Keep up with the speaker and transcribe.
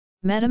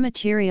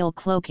Metamaterial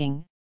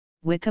cloaking,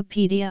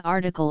 Wikipedia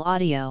article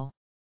audio.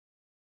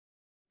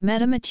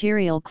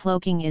 Metamaterial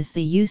cloaking is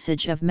the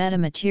usage of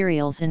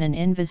metamaterials in an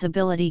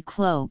invisibility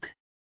cloak.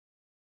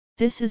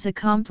 This is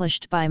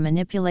accomplished by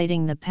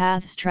manipulating the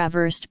paths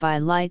traversed by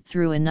light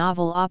through a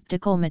novel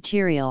optical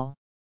material.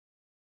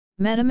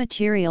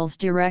 Metamaterials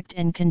direct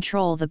and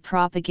control the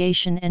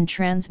propagation and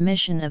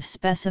transmission of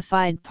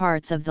specified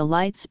parts of the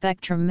light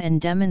spectrum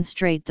and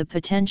demonstrate the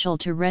potential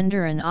to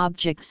render an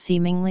object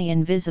seemingly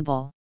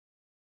invisible.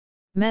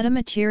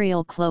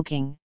 Metamaterial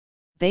cloaking,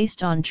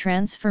 based on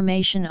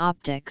transformation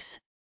optics,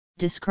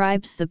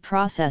 describes the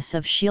process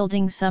of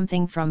shielding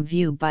something from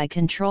view by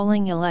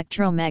controlling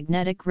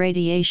electromagnetic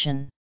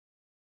radiation.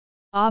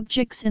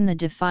 Objects in the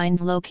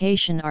defined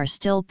location are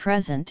still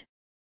present,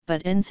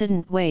 but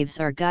incident waves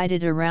are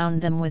guided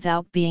around them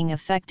without being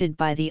affected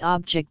by the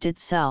object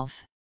itself.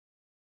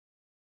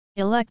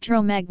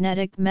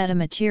 Electromagnetic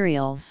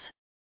metamaterials.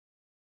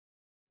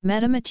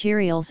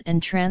 Metamaterials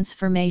and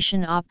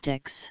transformation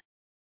optics.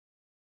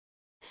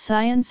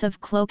 Science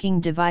of cloaking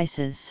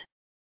devices.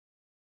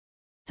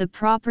 The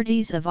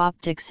properties of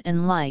optics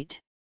and light.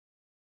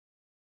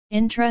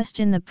 Interest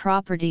in the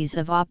properties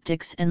of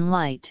optics and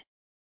light.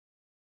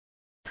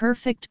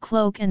 Perfect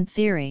cloak and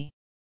theory.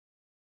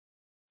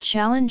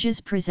 Challenges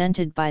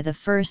presented by the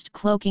first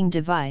cloaking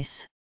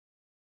device.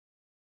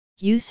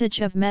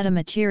 Usage of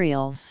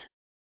metamaterials.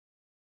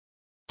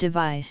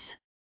 Device.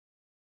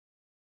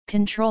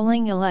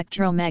 Controlling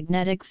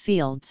electromagnetic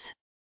fields.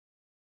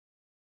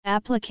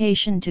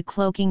 Application to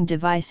cloaking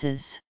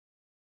devices.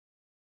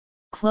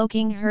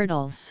 Cloaking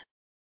hurdles.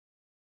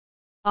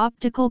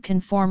 Optical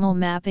conformal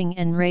mapping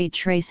and ray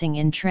tracing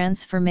in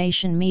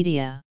transformation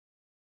media.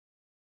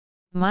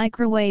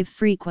 Microwave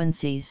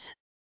frequencies.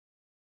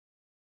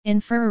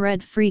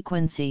 Infrared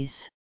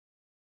frequencies.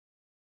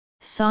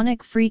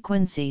 Sonic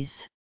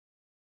frequencies.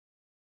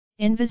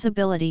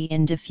 Invisibility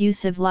in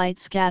diffusive light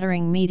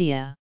scattering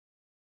media.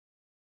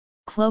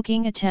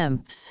 Cloaking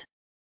attempts.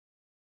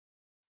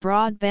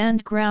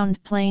 Broadband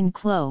ground plane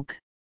cloak.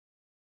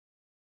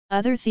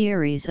 Other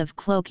theories of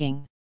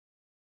cloaking.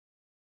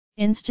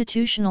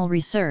 Institutional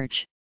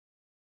research.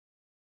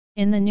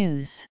 In the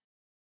news.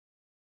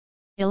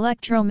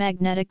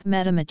 Electromagnetic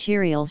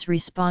metamaterials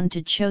respond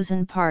to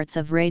chosen parts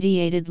of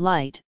radiated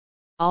light,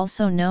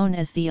 also known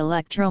as the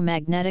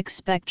electromagnetic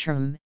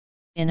spectrum,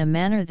 in a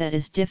manner that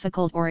is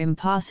difficult or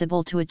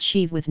impossible to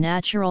achieve with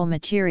natural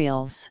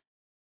materials.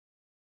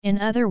 In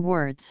other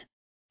words,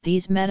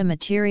 these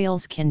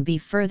metamaterials can be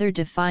further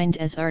defined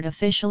as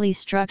artificially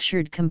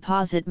structured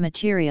composite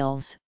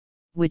materials,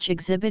 which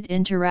exhibit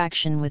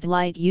interaction with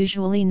light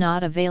usually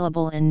not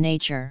available in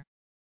nature.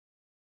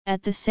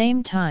 At the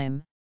same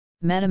time,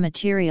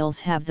 metamaterials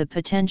have the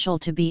potential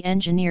to be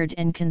engineered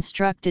and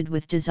constructed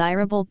with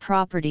desirable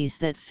properties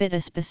that fit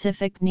a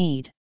specific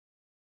need.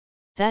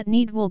 That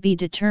need will be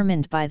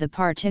determined by the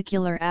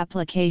particular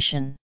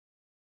application.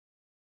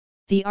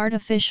 The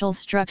artificial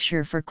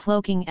structure for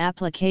cloaking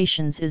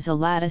applications is a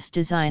lattice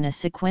design, a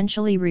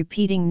sequentially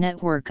repeating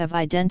network of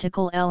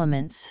identical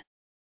elements.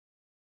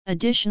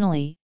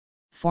 Additionally,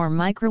 for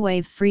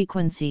microwave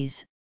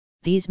frequencies,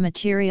 these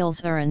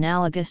materials are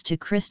analogous to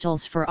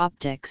crystals for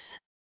optics.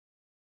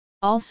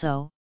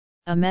 Also,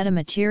 a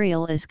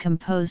metamaterial is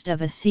composed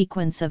of a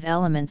sequence of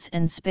elements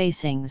and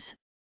spacings,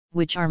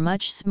 which are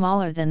much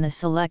smaller than the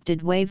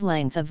selected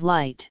wavelength of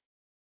light.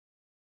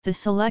 The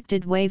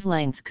selected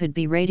wavelength could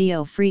be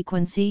radio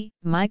frequency,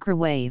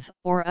 microwave,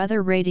 or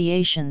other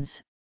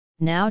radiations,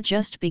 now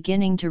just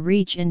beginning to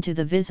reach into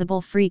the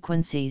visible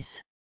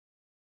frequencies.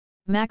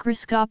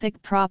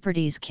 Macroscopic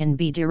properties can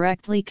be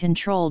directly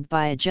controlled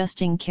by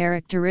adjusting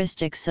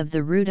characteristics of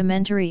the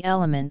rudimentary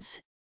elements,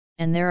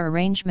 and their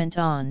arrangement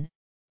on,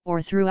 or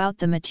throughout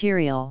the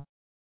material.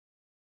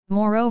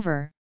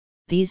 Moreover,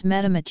 these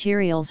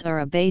metamaterials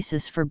are a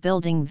basis for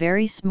building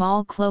very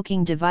small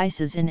cloaking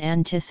devices in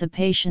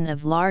anticipation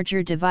of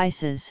larger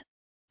devices,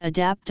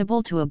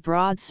 adaptable to a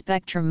broad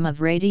spectrum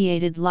of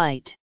radiated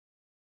light.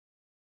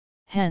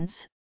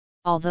 Hence,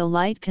 although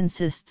light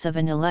consists of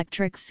an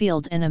electric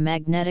field and a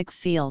magnetic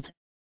field,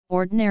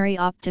 ordinary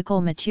optical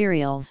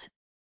materials,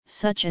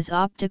 such as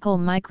optical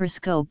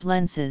microscope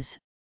lenses,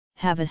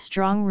 have a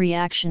strong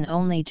reaction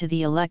only to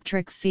the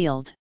electric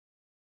field.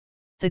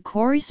 The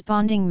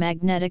corresponding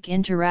magnetic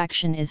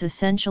interaction is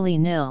essentially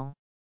nil.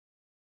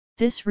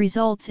 This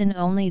results in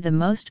only the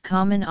most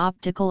common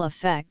optical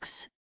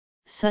effects,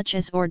 such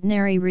as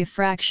ordinary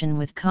refraction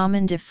with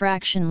common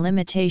diffraction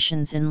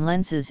limitations in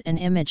lenses and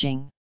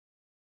imaging.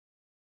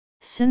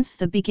 Since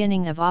the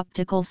beginning of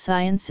optical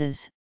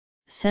sciences,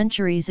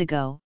 centuries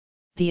ago,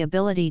 the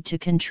ability to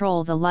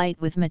control the light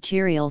with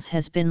materials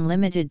has been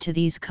limited to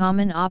these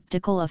common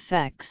optical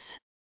effects.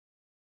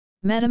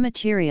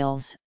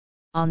 Metamaterials,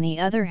 on the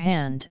other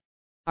hand,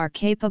 are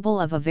capable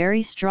of a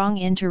very strong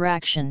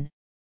interaction,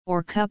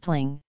 or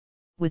coupling,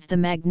 with the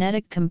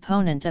magnetic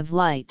component of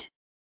light.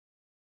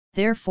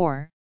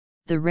 Therefore,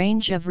 the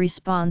range of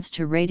response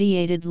to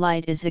radiated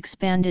light is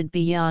expanded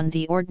beyond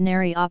the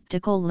ordinary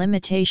optical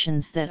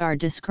limitations that are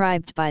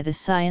described by the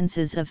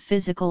sciences of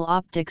physical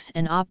optics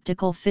and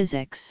optical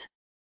physics.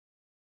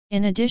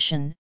 In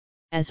addition,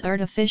 as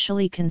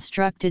artificially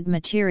constructed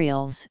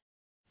materials,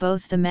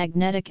 both the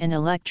magnetic and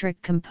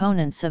electric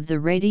components of the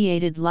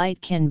radiated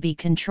light can be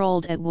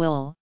controlled at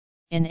will,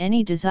 in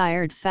any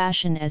desired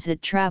fashion as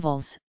it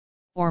travels,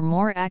 or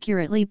more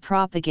accurately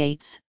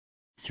propagates,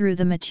 through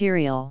the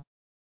material.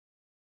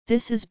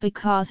 This is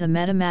because a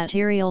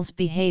metamaterial's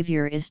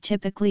behavior is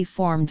typically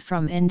formed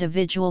from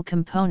individual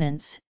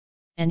components,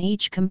 and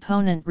each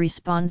component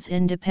responds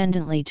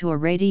independently to a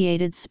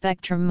radiated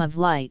spectrum of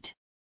light.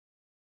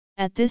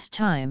 At this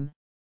time,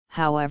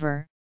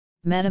 however,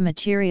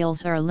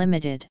 metamaterials are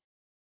limited.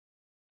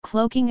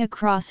 Cloaking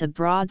across a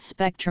broad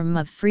spectrum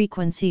of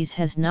frequencies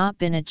has not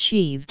been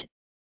achieved,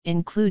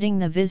 including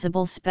the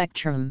visible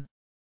spectrum.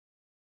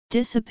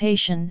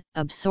 Dissipation,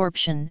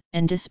 absorption,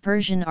 and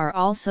dispersion are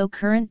also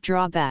current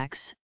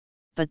drawbacks,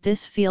 but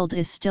this field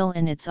is still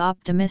in its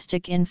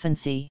optimistic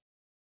infancy.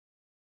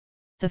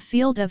 The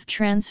field of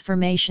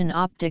transformation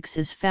optics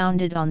is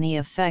founded on the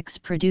effects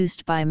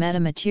produced by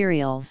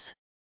metamaterials.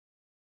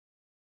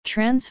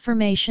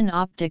 Transformation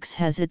optics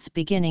has its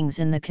beginnings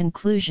in the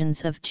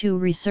conclusions of two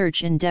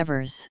research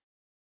endeavors.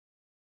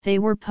 They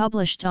were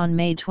published on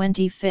May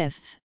 25,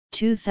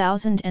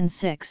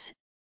 2006,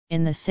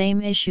 in the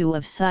same issue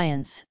of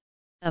Science,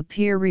 a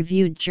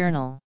peer-reviewed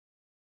journal.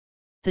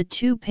 The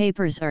two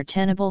papers are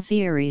tenable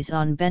theories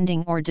on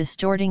bending or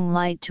distorting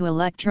light to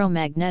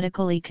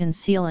electromagnetically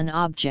conceal an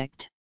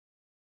object.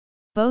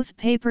 Both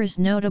papers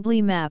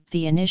notably map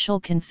the initial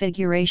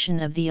configuration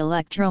of the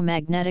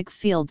electromagnetic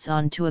fields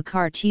onto a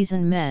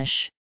Cartesian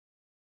mesh.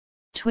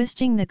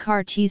 Twisting the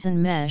Cartesian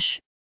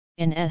mesh,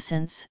 in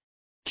essence,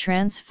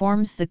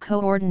 transforms the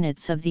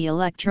coordinates of the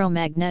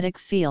electromagnetic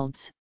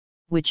fields,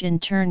 which in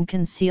turn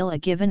conceal a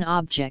given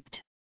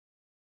object.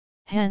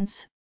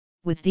 Hence,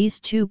 with these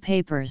two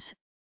papers,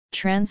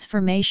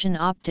 transformation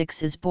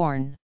optics is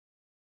born.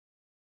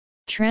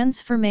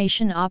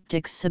 Transformation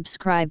optics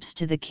subscribes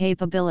to the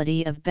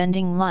capability of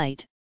bending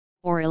light,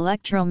 or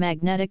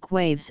electromagnetic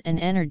waves and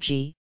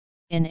energy,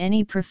 in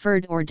any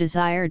preferred or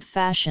desired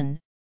fashion,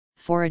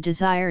 for a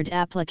desired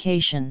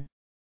application.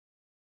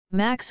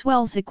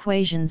 Maxwell's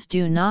equations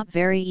do not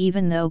vary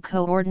even though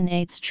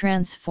coordinates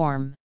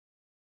transform.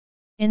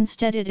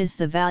 Instead, it is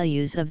the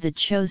values of the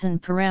chosen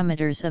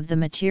parameters of the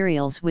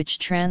materials which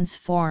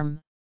transform,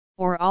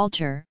 or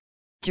alter,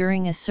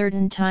 during a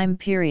certain time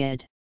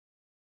period.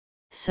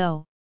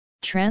 So,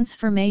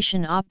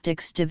 transformation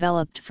optics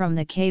developed from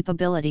the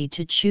capability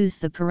to choose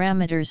the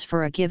parameters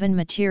for a given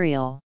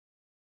material.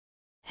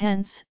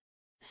 Hence,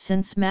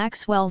 since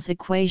Maxwell's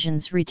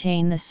equations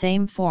retain the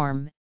same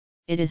form,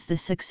 it is the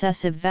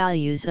successive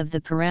values of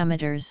the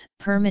parameters,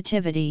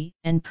 permittivity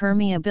and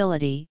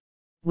permeability,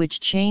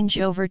 which change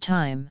over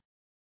time.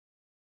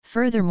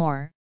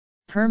 Furthermore,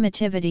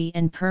 permittivity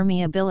and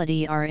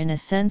permeability are in a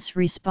sense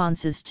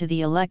responses to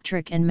the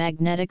electric and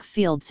magnetic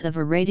fields of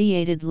a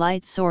radiated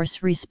light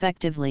source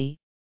respectively,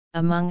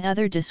 among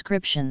other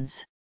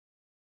descriptions.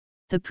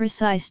 The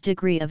precise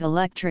degree of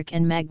electric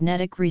and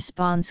magnetic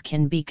response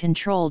can be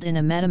controlled in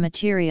a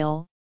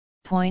metamaterial,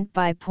 point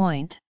by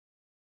point.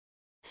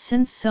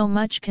 Since so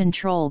much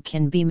control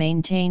can be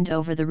maintained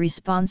over the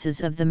responses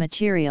of the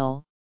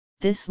material,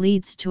 this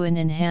leads to an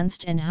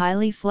enhanced and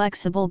highly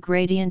flexible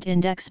gradient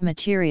index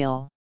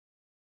material.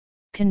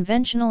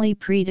 Conventionally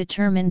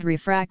predetermined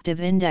refractive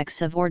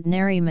index of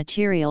ordinary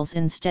materials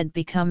instead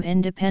become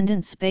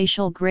independent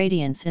spatial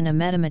gradients in a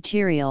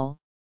metamaterial,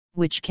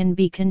 which can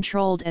be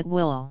controlled at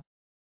will.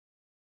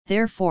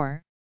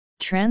 Therefore,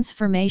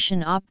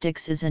 transformation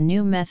optics is a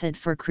new method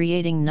for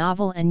creating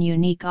novel and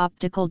unique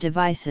optical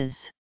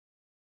devices.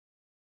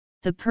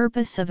 The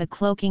purpose of a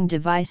cloaking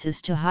device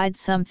is to hide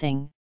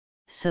something,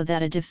 so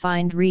that a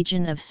defined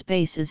region of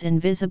space is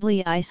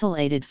invisibly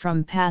isolated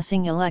from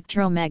passing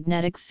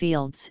electromagnetic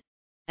fields,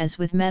 as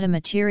with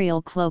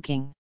metamaterial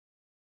cloaking.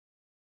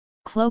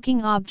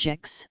 Cloaking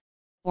objects,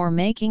 or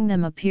making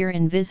them appear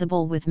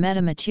invisible with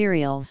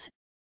metamaterials,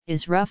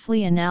 is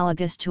roughly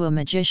analogous to a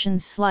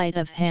magician's sleight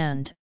of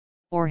hand,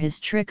 or his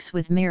tricks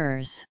with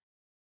mirrors.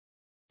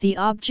 The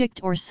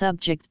object or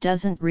subject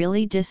doesn't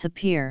really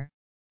disappear,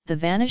 the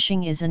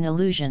vanishing is an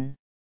illusion.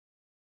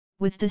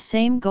 With the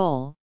same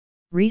goal,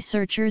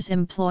 researchers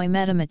employ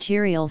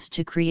metamaterials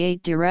to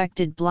create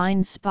directed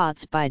blind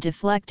spots by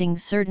deflecting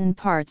certain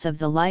parts of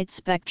the light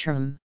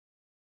spectrum.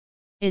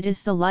 It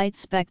is the light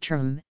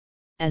spectrum,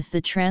 as the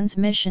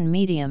transmission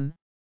medium,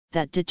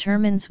 that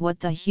determines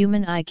what the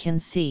human eye can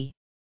see.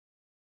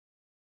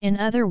 In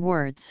other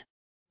words,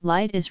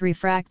 light is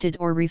refracted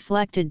or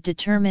reflected,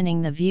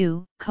 determining the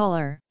view,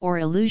 color, or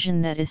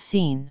illusion that is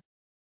seen.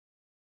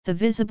 The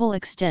visible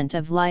extent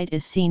of light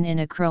is seen in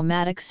a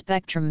chromatic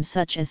spectrum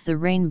such as the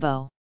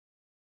rainbow.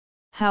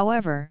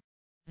 However,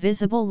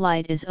 visible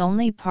light is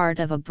only part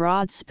of a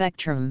broad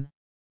spectrum,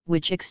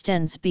 which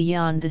extends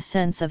beyond the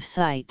sense of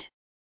sight.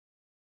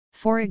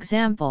 For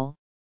example,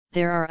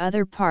 there are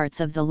other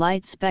parts of the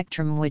light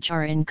spectrum which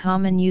are in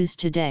common use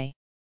today.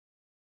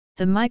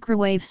 The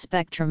microwave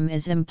spectrum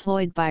is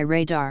employed by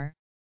radar,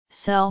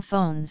 cell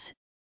phones,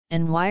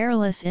 and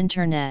wireless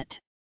internet.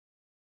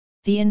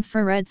 The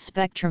infrared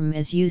spectrum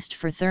is used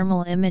for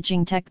thermal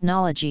imaging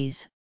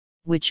technologies,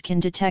 which can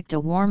detect a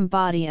warm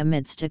body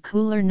amidst a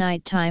cooler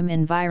nighttime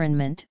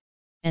environment,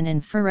 and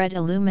infrared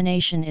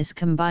illumination is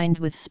combined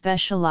with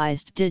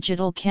specialized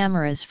digital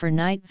cameras for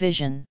night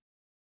vision.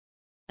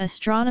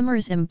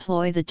 Astronomers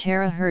employ the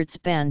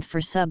terahertz band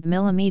for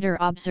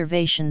sub-millimeter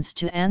observations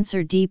to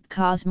answer deep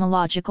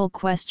cosmological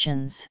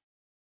questions.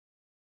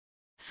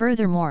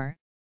 Furthermore,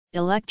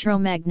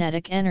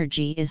 electromagnetic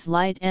energy is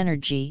light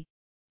energy,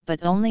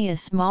 but only a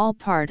small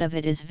part of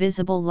it is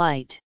visible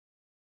light.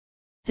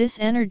 This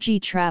energy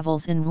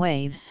travels in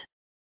waves.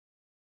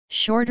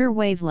 Shorter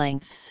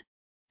wavelengths,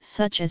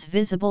 such as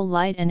visible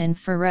light and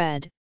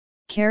infrared,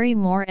 carry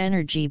more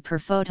energy per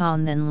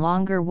photon than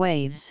longer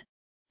waves,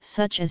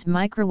 such as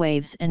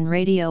microwaves and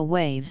radio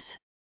waves.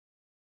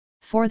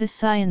 For the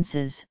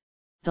sciences,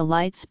 the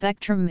light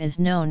spectrum is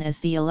known as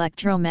the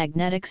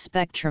electromagnetic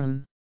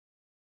spectrum.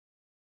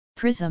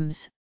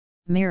 Prisms,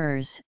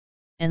 mirrors,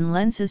 and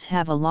lenses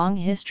have a long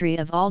history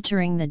of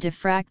altering the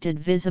diffracted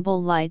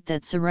visible light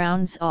that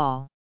surrounds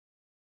all.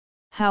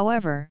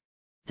 However,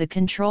 the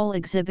control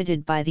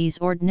exhibited by these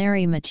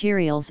ordinary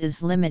materials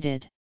is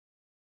limited.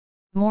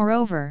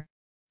 Moreover,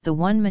 the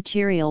one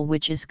material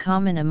which is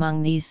common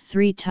among these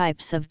three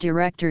types of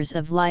directors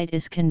of light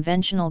is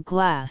conventional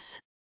glass.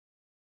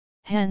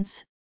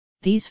 Hence,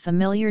 these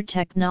familiar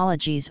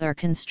technologies are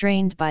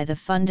constrained by the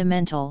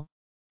fundamental,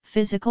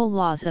 physical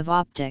laws of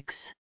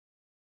optics.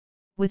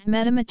 With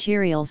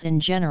metamaterials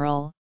in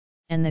general,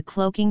 and the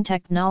cloaking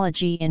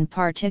technology in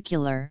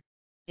particular,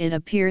 it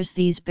appears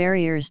these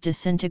barriers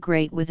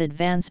disintegrate with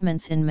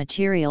advancements in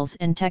materials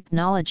and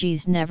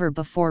technologies never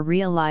before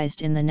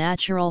realized in the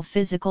natural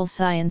physical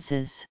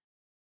sciences.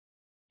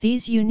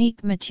 These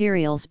unique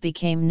materials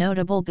became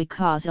notable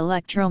because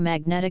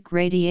electromagnetic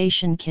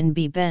radiation can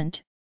be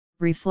bent,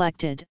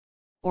 reflected,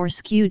 or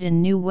skewed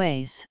in new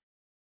ways.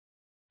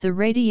 The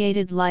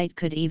radiated light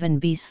could even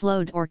be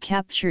slowed or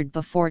captured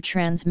before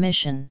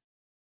transmission.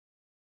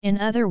 In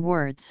other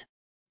words,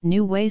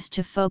 new ways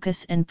to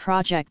focus and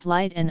project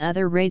light and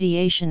other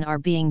radiation are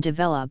being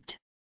developed.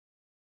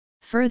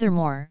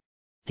 Furthermore,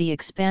 the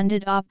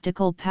expanded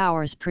optical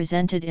powers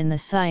presented in the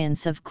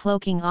science of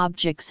cloaking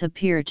objects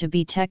appear to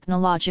be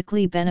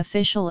technologically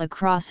beneficial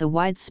across a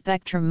wide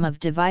spectrum of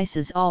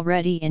devices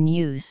already in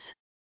use.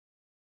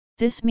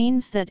 This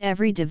means that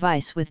every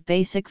device with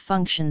basic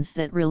functions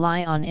that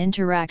rely on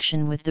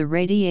interaction with the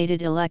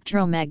radiated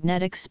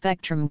electromagnetic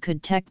spectrum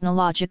could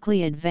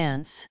technologically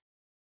advance.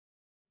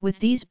 With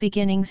these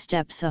beginning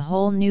steps, a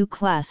whole new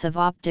class of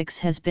optics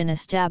has been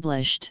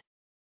established.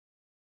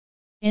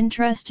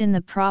 Interest in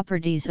the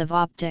properties of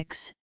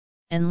optics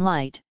and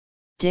light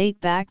date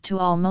back to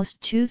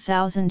almost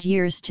 2,000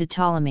 years to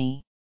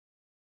Ptolemy.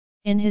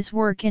 In his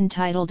work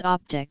entitled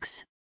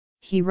Optics,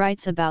 he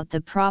writes about the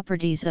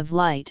properties of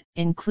light,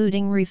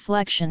 including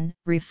reflection,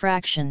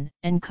 refraction,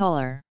 and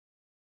color.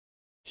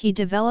 He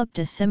developed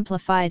a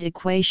simplified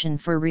equation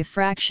for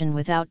refraction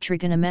without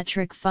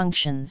trigonometric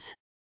functions.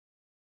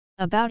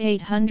 About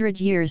 800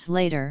 years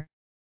later,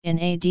 in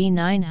AD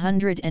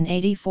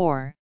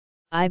 984,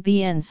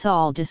 Ibn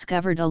Saul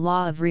discovered a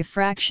law of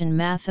refraction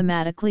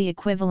mathematically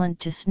equivalent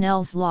to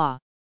Snell's law.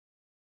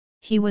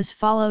 He was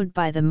followed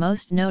by the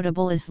most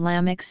notable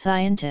Islamic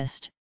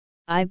scientist,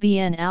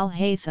 Ibn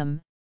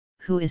al-Haytham,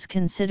 who is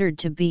considered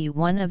to be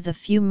one of the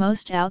few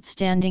most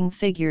outstanding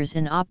figures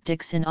in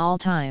optics in all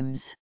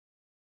times.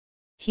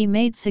 He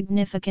made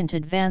significant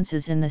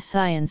advances in the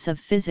science of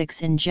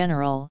physics in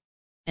general,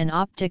 and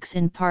optics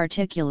in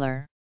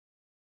particular.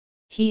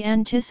 He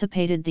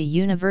anticipated the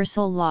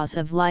universal laws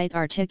of light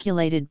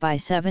articulated by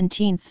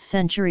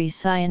 17th-century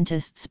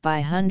scientists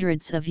by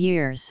hundreds of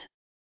years.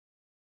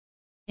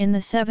 In the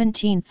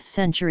 17th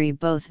century,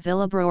 both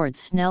Willebrord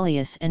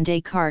Snellius and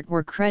Descartes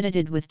were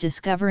credited with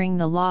discovering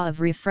the law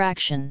of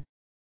refraction.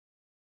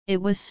 It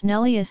was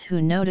Snellius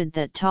who noted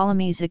that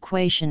Ptolemy's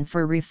equation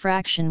for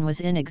refraction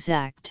was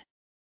inexact.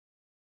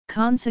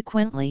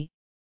 Consequently,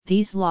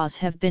 these laws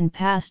have been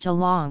passed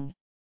along,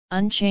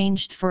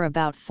 unchanged for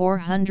about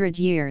 400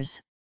 years,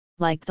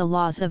 like the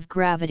laws of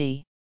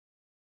gravity.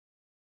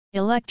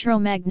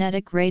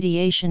 Electromagnetic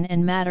radiation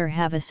and matter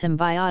have a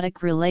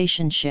symbiotic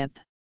relationship.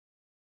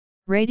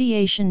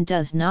 Radiation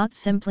does not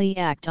simply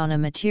act on a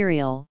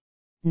material,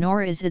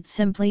 nor is it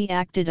simply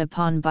acted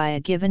upon by a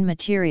given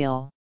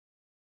material.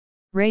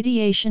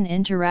 Radiation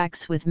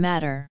interacts with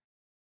matter.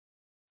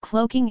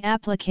 Cloaking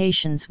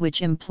applications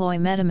which employ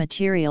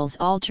metamaterials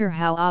alter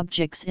how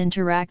objects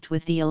interact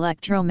with the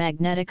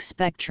electromagnetic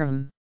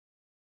spectrum.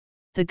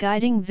 The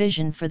guiding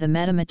vision for the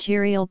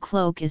metamaterial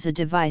cloak is a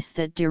device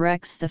that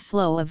directs the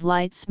flow of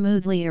light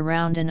smoothly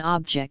around an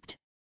object,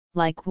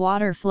 like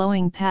water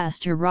flowing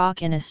past a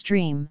rock in a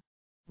stream,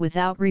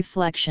 without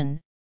reflection,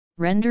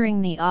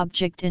 rendering the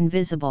object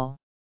invisible.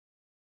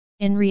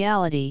 In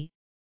reality,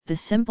 the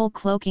simple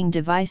cloaking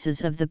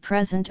devices of the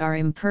present are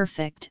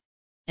imperfect,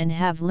 and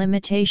have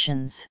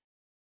limitations.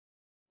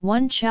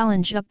 One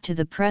challenge up to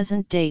the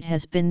present date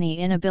has been the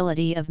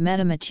inability of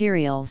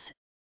metamaterials,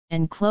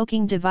 and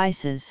cloaking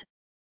devices,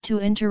 to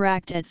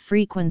interact at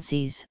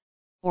frequencies,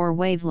 or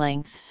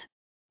wavelengths,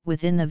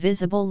 within the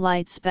visible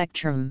light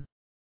spectrum.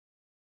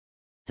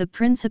 The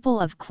principle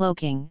of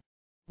cloaking,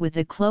 with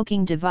a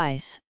cloaking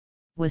device,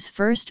 was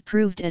first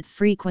proved at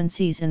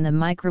frequencies in the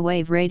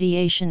microwave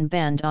radiation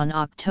band on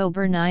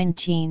October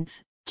 19,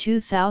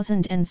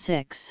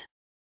 2006.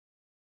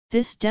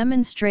 This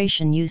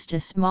demonstration used a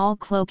small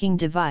cloaking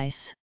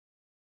device.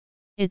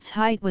 Its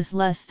height was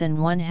less than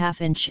 1/2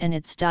 inch and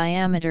its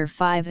diameter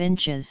 5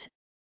 inches,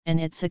 and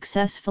it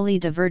successfully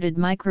diverted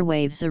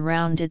microwaves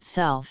around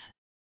itself.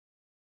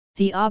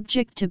 The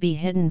object to be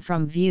hidden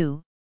from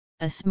view,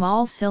 a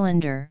small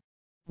cylinder,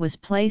 was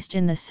placed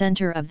in the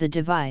center of the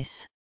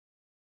device.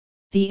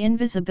 The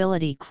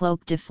invisibility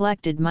cloak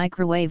deflected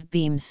microwave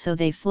beams so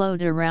they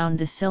flowed around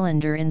the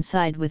cylinder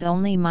inside with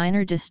only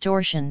minor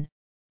distortion,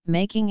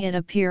 making it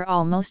appear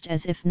almost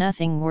as if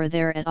nothing were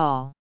there at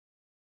all.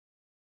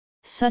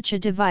 Such a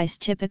device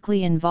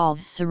typically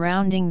involves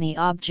surrounding the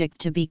object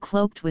to be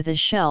cloaked with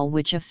a shell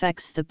which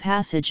affects the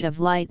passage of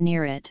light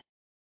near it.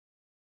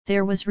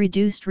 There was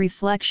reduced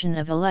reflection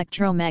of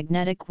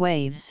electromagnetic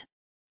waves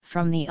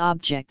from the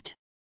object.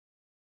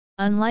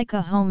 Unlike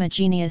a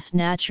homogeneous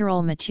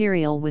natural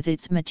material with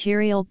its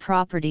material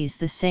properties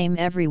the same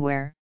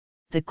everywhere,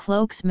 the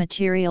cloak's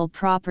material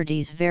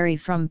properties vary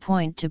from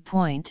point to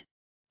point,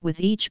 with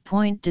each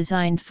point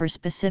designed for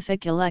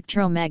specific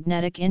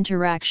electromagnetic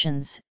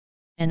interactions,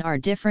 and are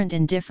different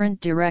in different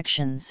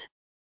directions.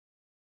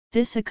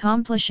 This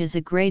accomplishes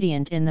a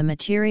gradient in the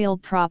material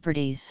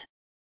properties.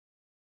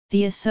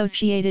 The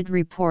associated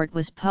report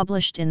was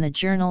published in the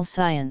journal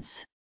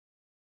Science.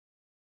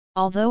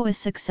 Although a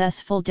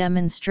successful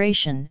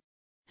demonstration,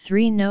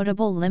 3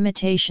 notable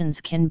limitations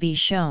can be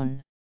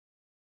shown.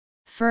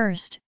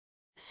 First,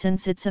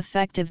 since its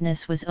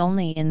effectiveness was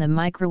only in the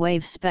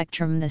microwave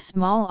spectrum, the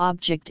small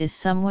object is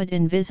somewhat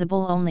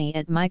invisible only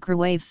at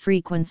microwave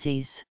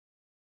frequencies.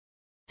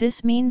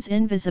 This means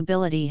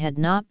invisibility had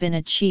not been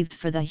achieved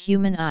for the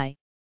human eye,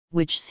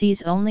 which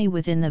sees only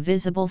within the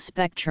visible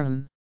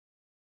spectrum.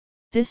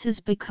 This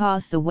is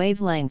because the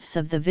wavelengths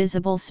of the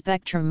visible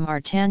spectrum are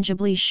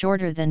tangibly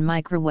shorter than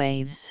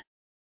microwaves.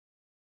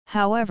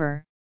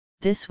 However,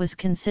 this was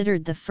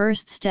considered the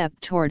first step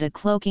toward a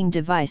cloaking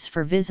device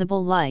for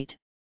visible light,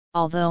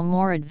 although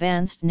more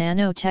advanced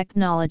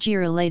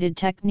nanotechnology-related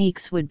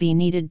techniques would be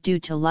needed due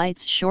to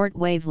light's short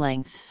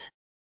wavelengths.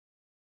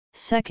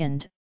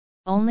 Second,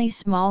 only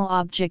small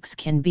objects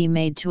can be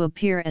made to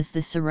appear as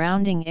the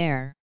surrounding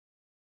air.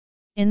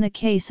 In the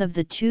case of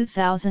the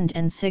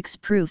 2006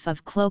 proof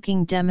of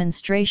cloaking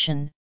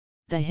demonstration,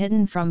 the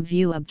hidden from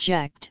view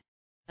object,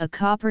 a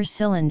copper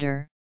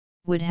cylinder,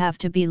 would have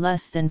to be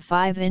less than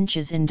 5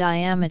 inches in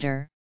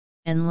diameter,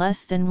 and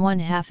less than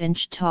 1/2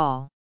 inch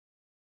tall.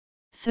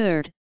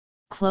 Third,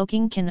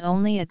 cloaking can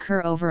only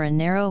occur over a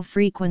narrow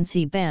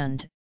frequency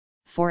band,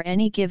 for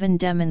any given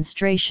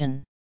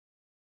demonstration.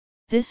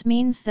 This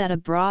means that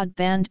a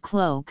broadband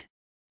cloak,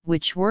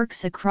 which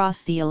works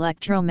across the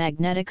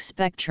electromagnetic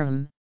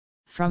spectrum,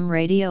 from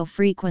radio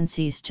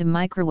frequencies to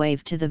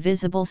microwave to the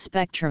visible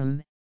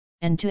spectrum,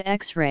 and to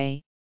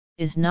X-ray,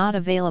 is not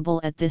available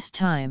at this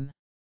time.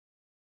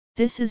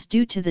 This is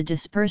due to the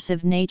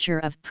dispersive nature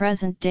of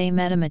present-day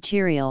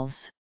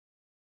metamaterials.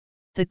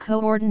 The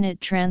coordinate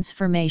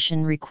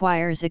transformation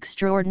requires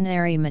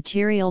extraordinary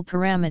material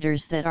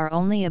parameters that are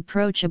only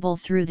approachable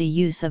through the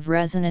use of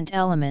resonant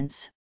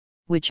elements,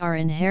 which are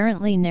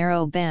inherently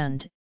narrow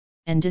band,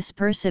 and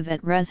dispersive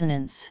at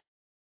resonance.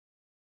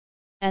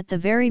 At the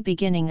very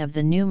beginning of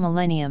the new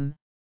millennium,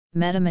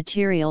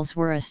 metamaterials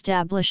were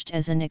established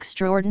as an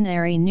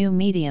extraordinary new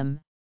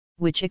medium,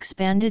 which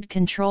expanded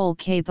control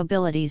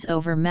capabilities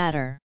over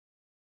matter.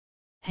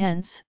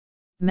 Hence,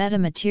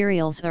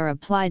 metamaterials are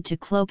applied to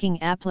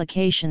cloaking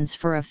applications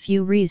for a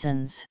few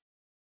reasons.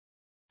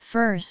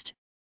 First,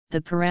 the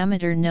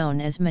parameter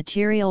known as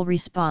material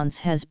response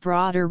has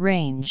broader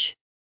range.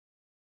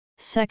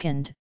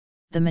 Second,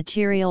 the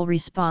material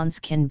response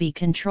can be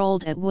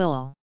controlled at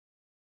will.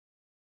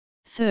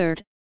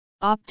 Third,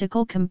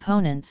 optical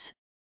components,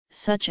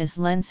 such as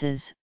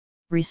lenses,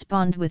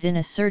 respond within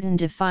a certain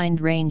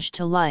defined range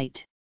to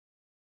light.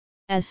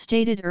 As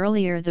stated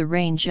earlier, the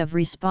range of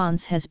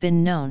response has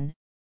been known,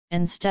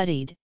 and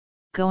studied,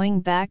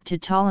 going back to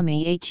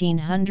Ptolemy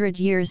 1800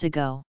 years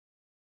ago.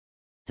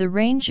 The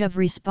range of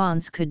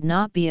response could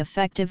not be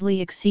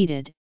effectively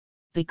exceeded,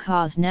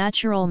 because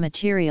natural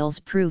materials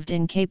proved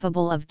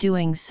incapable of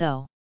doing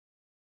so.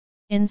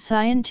 In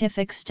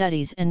scientific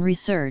studies and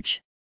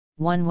research,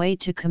 one way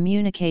to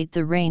communicate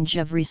the range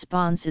of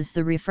response is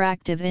the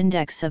refractive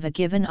index of a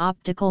given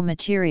optical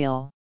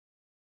material.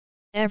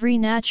 Every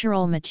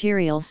natural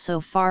material so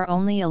far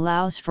only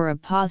allows for a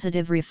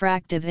positive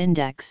refractive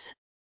index.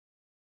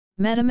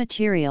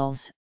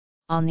 Metamaterials,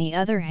 on the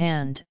other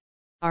hand,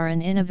 are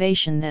an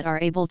innovation that are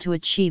able to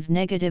achieve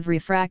negative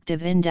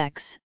refractive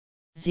index,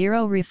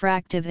 zero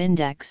refractive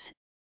index,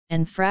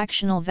 and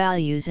fractional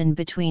values in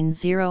between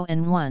 0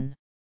 and 1.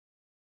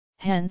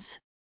 Hence,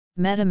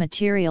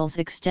 metamaterials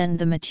extend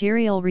the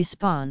material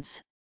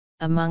response,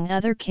 among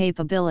other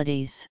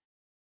capabilities.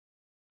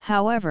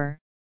 However,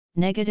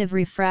 negative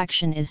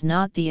refraction is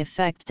not the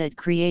effect that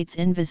creates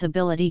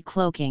invisibility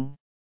cloaking.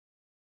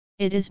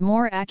 It is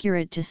more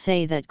accurate to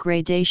say that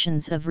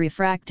gradations of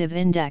refractive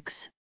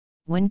index,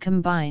 when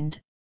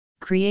combined,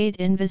 create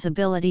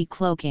invisibility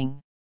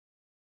cloaking.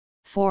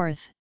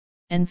 Fourth,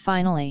 and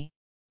finally,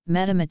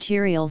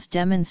 metamaterials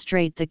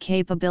demonstrate the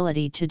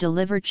capability to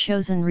deliver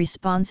chosen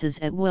responses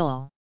at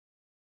will.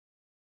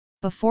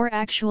 Before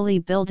actually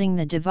building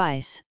the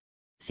device,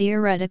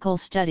 theoretical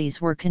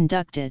studies were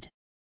conducted.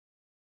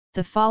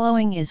 The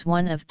following is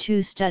one of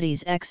 2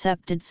 studies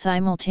accepted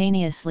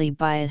simultaneously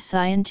by a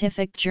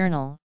scientific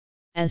journal,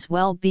 as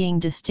well being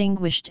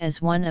distinguished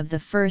as one of the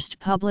first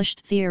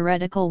published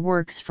theoretical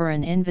works for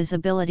an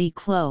invisibility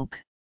cloak.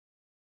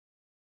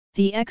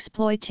 The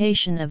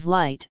exploitation of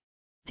light,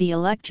 the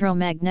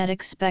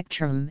electromagnetic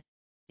spectrum,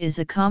 is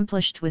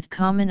accomplished with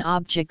common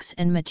objects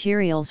and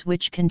materials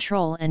which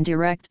control and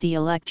direct the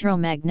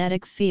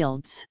electromagnetic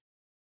fields.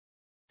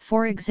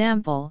 For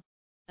example,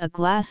 a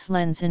glass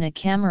lens in a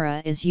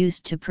camera is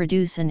used to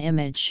produce an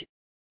image,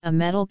 a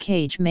metal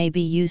cage may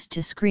be used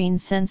to screen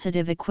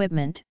sensitive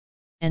equipment,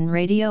 and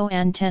radio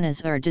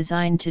antennas are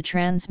designed to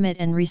transmit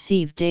and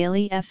receive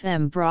daily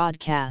FM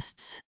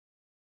broadcasts.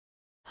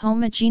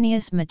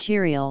 Homogeneous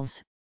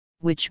materials,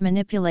 which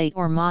manipulate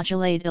or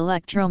modulate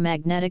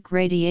electromagnetic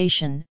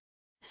radiation,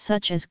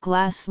 such as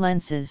glass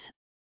lenses,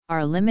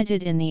 are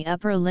limited in the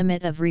upper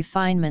limit of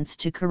refinements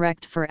to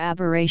correct for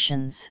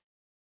aberrations.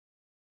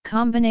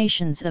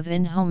 Combinations of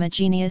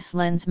inhomogeneous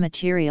lens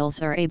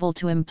materials are able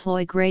to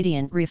employ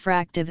gradient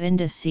refractive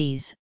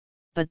indices,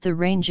 but the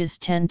ranges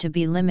tend to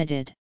be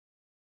limited.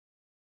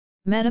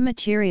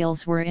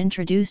 Metamaterials were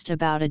introduced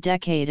about a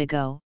decade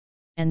ago,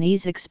 and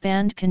these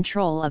expand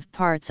control of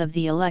parts of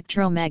the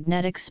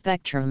electromagnetic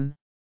spectrum,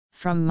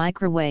 from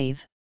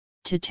microwave,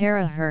 to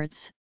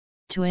terahertz,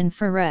 to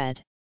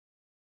infrared.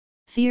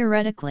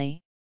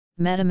 Theoretically,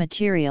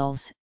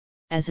 metamaterials,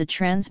 as a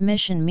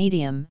transmission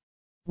medium,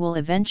 will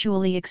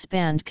eventually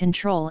expand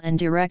control and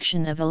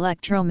direction of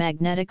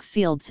electromagnetic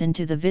fields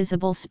into the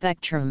visible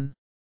spectrum.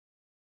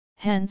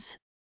 Hence,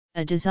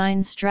 a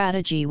design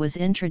strategy was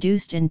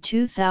introduced in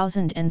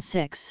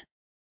 2006,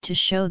 to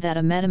show that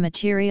a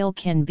metamaterial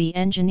can be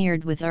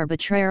engineered with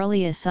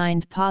arbitrarily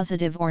assigned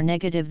positive or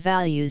negative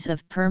values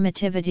of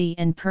permittivity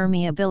and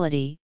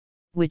permeability,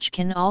 which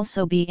can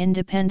also be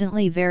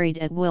independently varied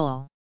at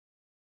will.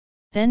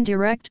 Then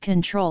direct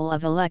control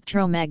of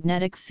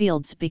electromagnetic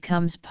fields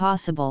becomes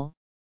possible,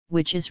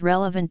 which is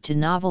relevant to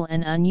novel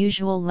and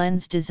unusual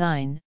lens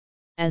design,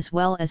 as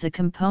well as a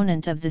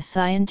component of the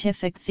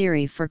scientific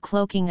theory for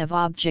cloaking of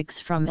objects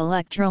from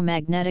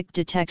electromagnetic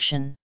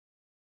detection.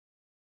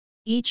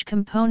 Each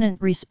component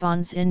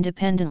responds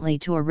independently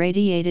to a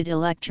radiated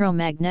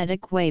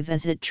electromagnetic wave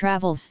as it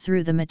travels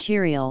through the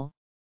material,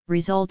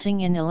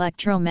 resulting in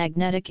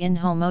electromagnetic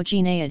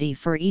inhomogeneity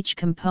for each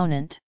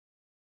component.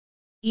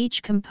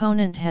 Each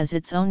component has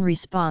its own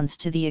response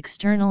to the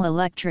external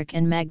electric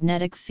and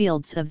magnetic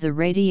fields of the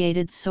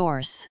radiated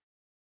source.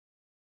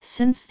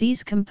 Since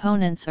these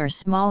components are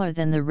smaller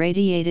than the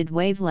radiated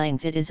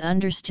wavelength, it is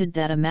understood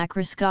that a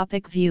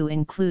macroscopic view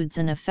includes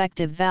an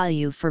effective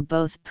value for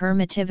both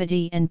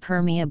permittivity and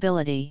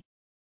permeability.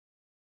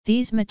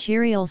 These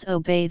materials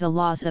obey the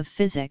laws of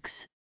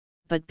physics,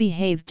 but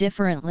behave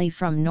differently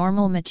from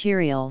normal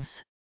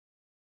materials.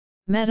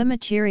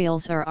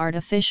 Metamaterials are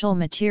artificial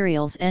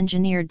materials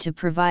engineered to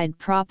provide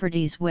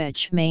properties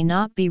which may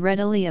not be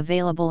readily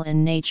available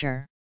in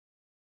nature.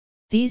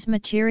 These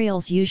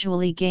materials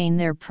usually gain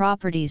their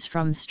properties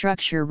from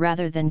structure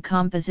rather than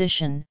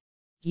composition,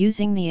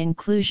 using the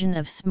inclusion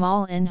of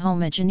small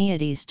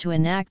inhomogeneities to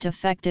enact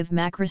effective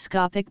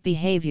macroscopic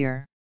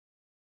behavior.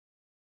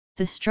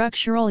 The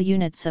structural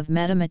units of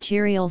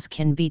metamaterials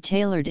can be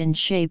tailored in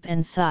shape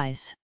and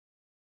size.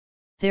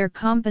 Their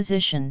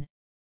composition,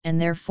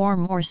 and their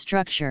form or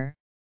structure,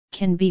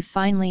 can be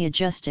finely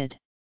adjusted.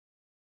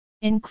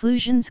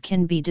 Inclusions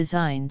can be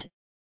designed,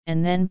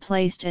 and then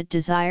placed at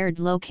desired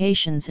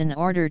locations in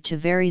order to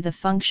vary the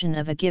function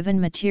of a given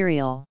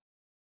material.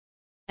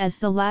 As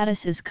the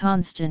lattice is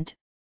constant,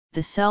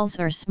 the cells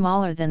are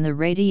smaller than the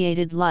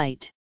radiated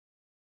light.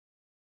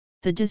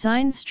 The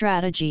design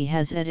strategy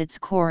has at its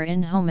core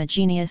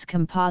inhomogeneous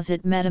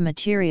composite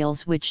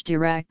metamaterials which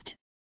direct,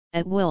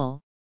 at will,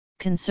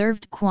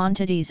 conserved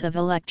quantities of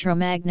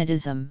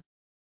electromagnetism.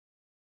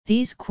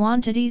 These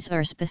quantities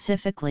are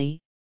specifically,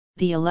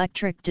 the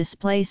electric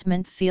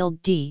displacement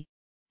field D,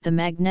 the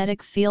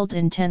magnetic field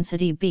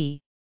intensity B,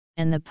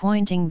 and the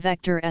Poynting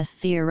vector S.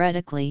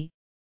 Theoretically,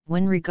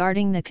 when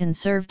regarding the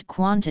conserved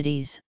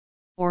quantities,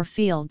 or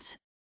fields,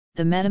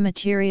 the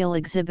metamaterial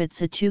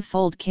exhibits a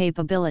twofold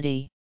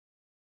capability.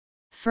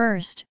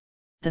 First,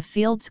 the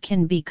fields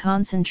can be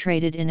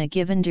concentrated in a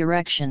given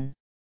direction.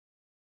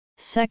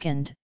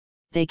 Second,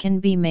 they can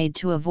be made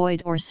to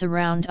avoid or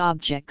surround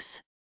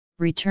objects,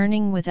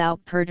 returning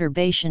without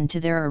perturbation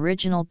to their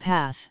original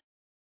path.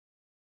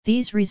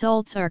 These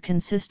results are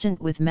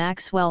consistent with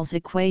Maxwell's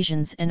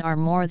equations and are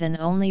more than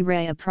only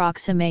ray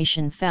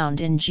approximation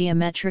found in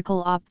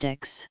geometrical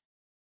optics.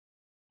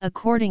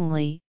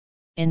 Accordingly,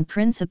 in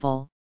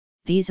principle,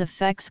 these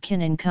effects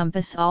can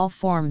encompass all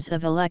forms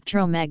of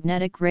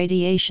electromagnetic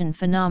radiation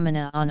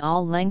phenomena on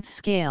all length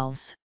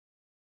scales.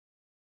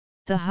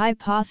 The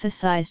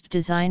hypothesized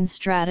design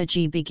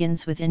strategy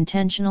begins with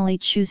intentionally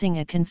choosing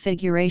a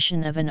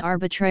configuration of an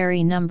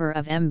arbitrary number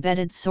of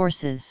embedded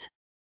sources.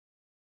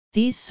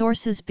 These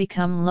sources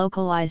become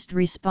localized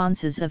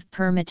responses of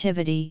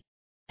permittivity,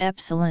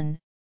 epsilon,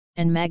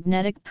 and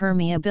magnetic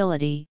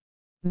permeability,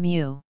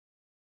 mu.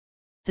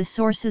 The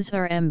sources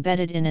are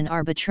embedded in an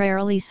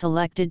arbitrarily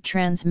selected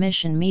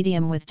transmission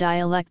medium with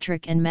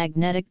dielectric and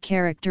magnetic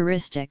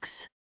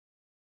characteristics.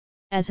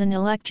 As an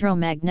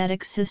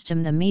electromagnetic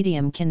system, the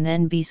medium can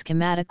then be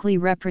schematically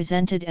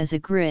represented as a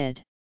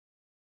grid.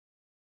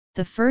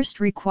 The first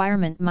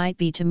requirement might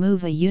be to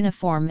move a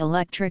uniform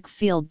electric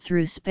field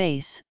through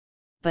space,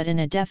 but in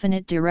a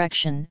definite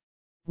direction,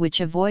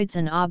 which avoids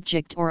an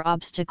object or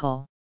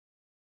obstacle.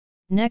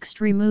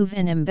 Next, remove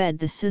and embed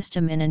the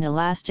system in an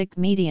elastic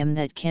medium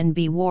that can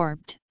be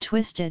warped,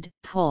 twisted,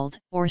 pulled,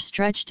 or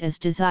stretched as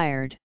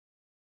desired.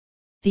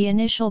 The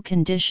initial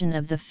condition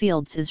of the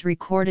fields is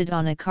recorded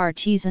on a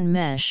Cartesian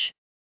mesh.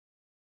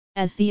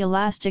 As the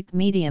elastic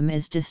medium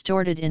is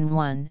distorted in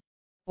one,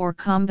 or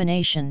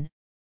combination,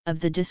 of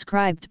the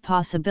described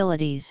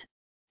possibilities,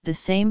 the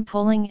same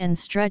pulling and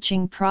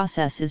stretching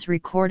process is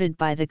recorded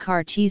by the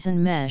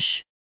Cartesian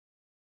mesh.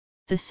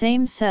 The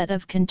same set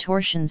of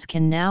contortions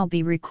can now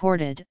be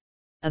recorded,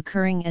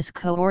 occurring as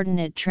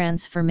coordinate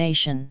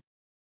transformation.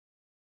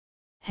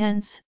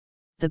 Hence,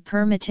 the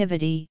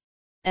permittivity,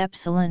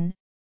 epsilon,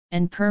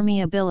 and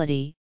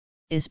permeability,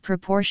 is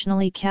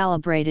proportionally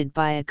calibrated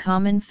by a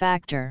common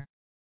factor.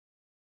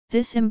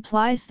 This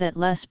implies that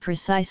less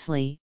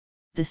precisely,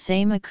 the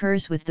same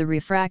occurs with the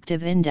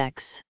refractive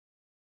index.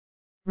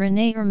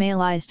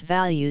 René-normalized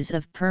values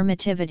of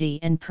permittivity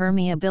and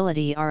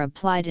permeability are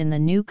applied in the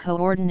new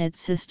coordinate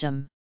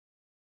system.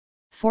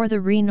 For the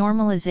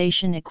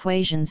renormalization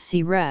equations,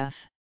 see Ref.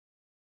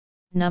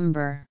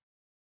 Number.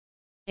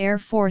 Air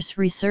Force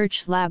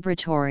Research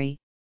Laboratory,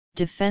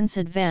 Defense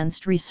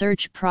Advanced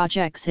Research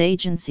Projects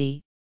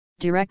Agency,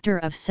 Director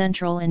of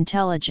Central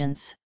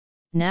Intelligence,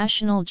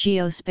 National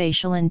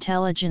Geospatial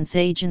Intelligence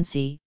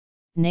Agency,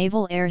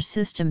 Naval Air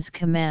Systems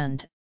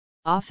Command,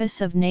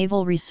 Office of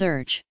Naval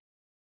Research.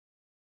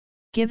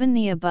 Given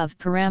the above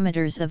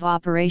parameters of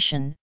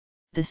operation,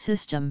 the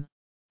system,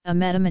 a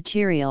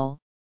metamaterial,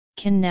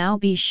 can now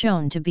be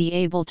shown to be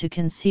able to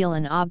conceal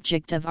an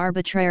object of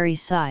arbitrary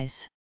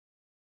size.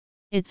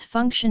 Its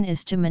function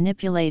is to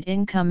manipulate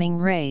incoming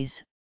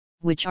rays,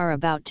 which are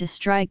about to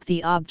strike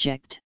the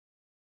object.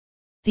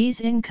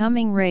 These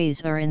incoming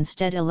rays are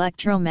instead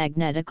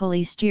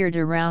electromagnetically steered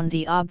around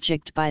the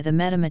object by the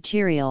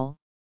metamaterial,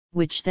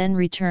 which then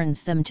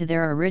returns them to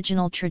their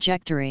original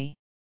trajectory.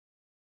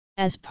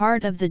 As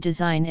part of the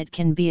design, it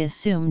can be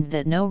assumed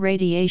that no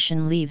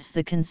radiation leaves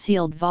the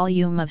concealed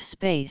volume of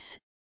space,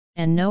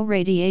 and no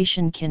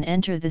radiation can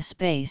enter the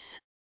space.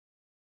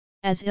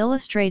 As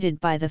illustrated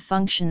by the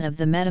function of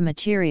the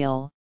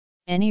metamaterial,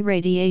 any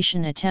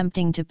radiation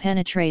attempting to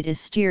penetrate is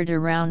steered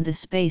around the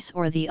space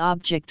or the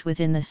object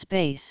within the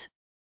space,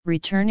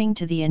 returning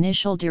to the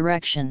initial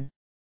direction.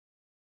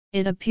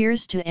 It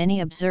appears to any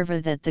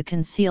observer that the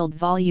concealed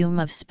volume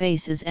of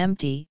space is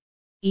empty,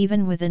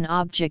 even with an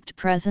object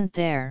present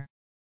there.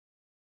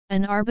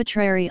 An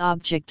arbitrary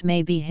object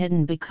may be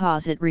hidden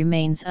because it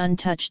remains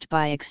untouched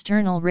by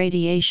external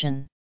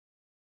radiation.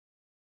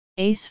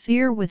 A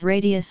sphere with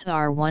radius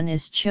r1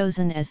 is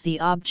chosen as the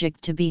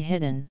object to be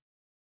hidden.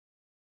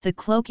 The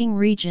cloaking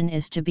region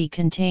is to be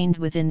contained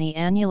within the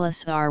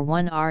annulus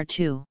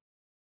r1-r2.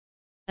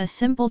 A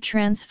simple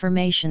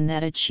transformation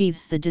that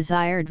achieves the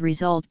desired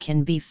result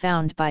can be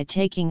found by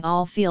taking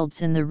all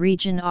fields in the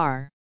region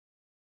R.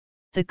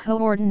 The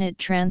coordinate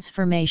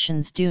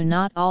transformations do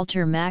not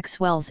alter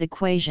Maxwell's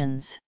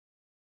equations.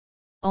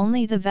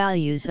 Only the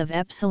values of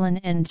epsilon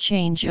and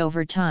change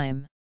over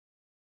time.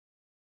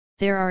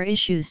 There are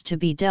issues to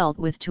be dealt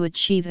with to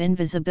achieve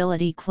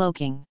invisibility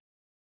cloaking.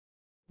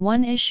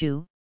 One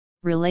issue,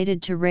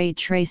 related to ray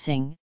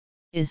tracing,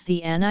 is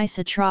the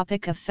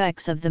anisotropic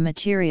effects of the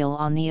material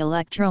on the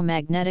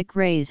electromagnetic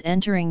rays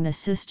entering the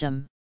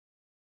system.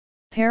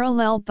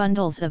 Parallel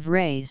bundles of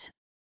rays,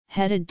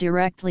 headed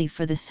directly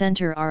for the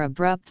center, are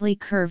abruptly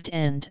curved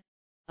and,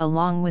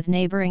 along with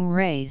neighboring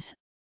rays,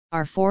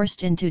 are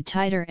forced into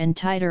tighter and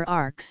tighter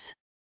arcs.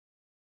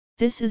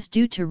 This is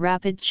due to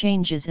rapid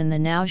changes in the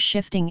now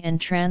shifting and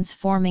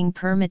transforming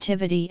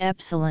permittivity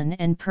epsilon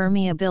and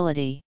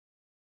permeability.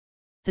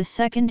 The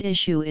second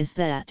issue is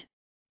that,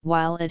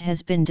 while it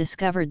has been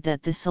discovered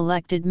that the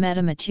selected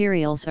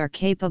metamaterials are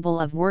capable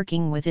of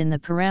working within the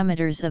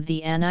parameters of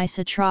the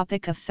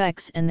anisotropic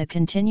effects and the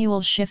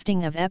continual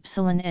shifting of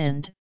epsilon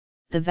end,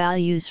 the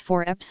values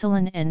for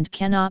epsilon end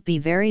cannot be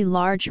very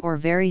large or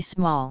very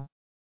small.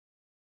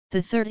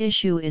 The third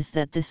issue is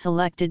that the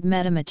selected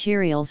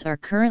metamaterials are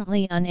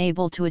currently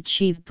unable to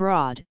achieve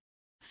broad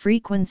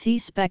frequency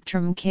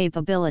spectrum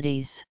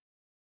capabilities.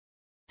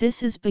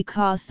 This is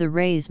because the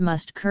rays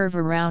must curve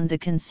around the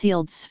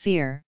concealed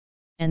sphere,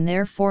 and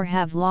therefore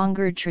have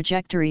longer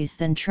trajectories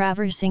than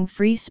traversing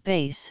free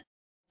space,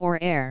 or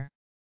air.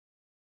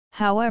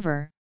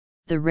 However,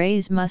 the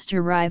rays must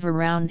arrive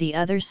around the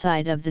other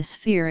side of the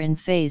sphere in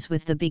phase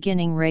with the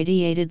beginning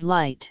radiated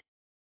light.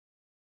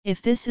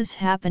 If this is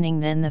happening,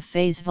 then the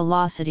phase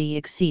velocity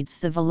exceeds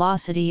the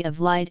velocity of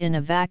light in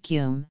a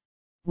vacuum,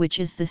 which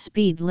is the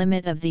speed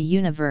limit of the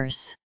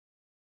universe.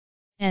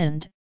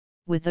 And,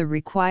 with the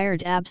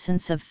required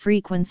absence of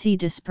frequency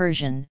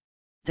dispersion,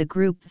 the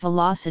group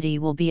velocity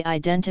will be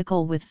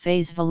identical with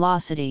phase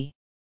velocity.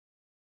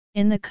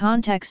 In the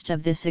context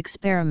of this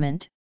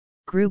experiment,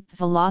 group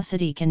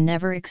velocity can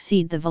never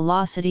exceed the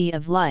velocity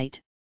of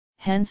light,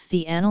 hence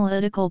the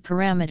analytical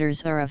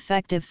parameters are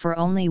effective for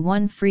only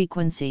one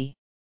frequency.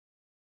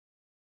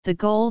 The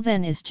goal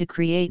then is to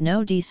create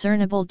no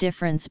discernible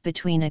difference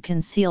between a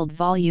concealed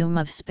volume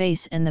of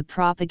space and the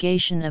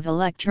propagation of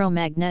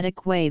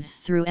electromagnetic waves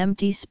through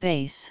empty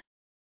space.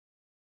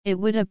 It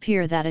would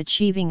appear that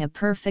achieving a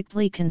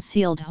perfectly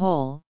concealed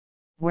hole,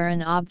 where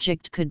an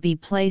object could be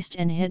placed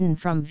and hidden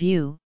from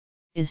view,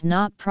 is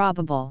not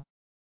probable.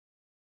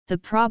 The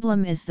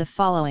problem is the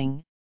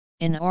following: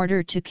 in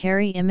order to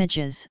carry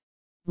images,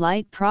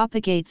 light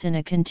propagates in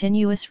a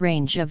continuous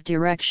range of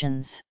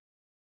directions.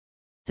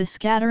 The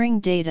scattering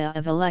data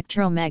of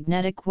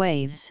electromagnetic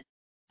waves,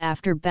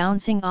 after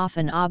bouncing off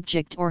an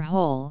object or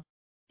hole,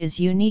 is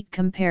unique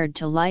compared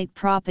to light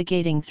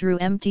propagating through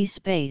empty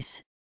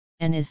space,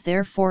 and is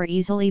therefore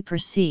easily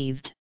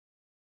perceived.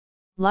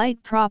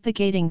 Light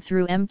propagating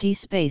through empty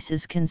space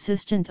is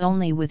consistent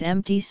only with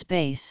empty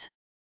space.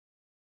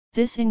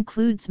 This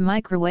includes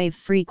microwave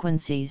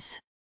frequencies.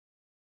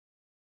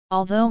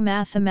 Although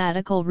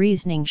mathematical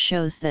reasoning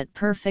shows that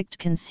perfect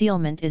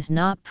concealment is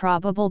not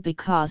probable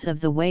because of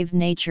the wave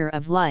nature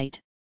of light,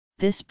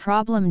 this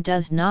problem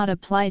does not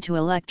apply to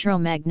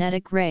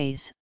electromagnetic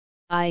rays,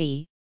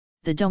 i.e.,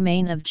 the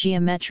domain of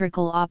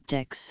geometrical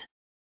optics.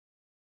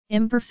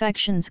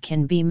 Imperfections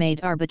can be made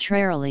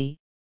arbitrarily,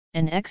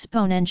 and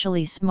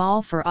exponentially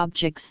small for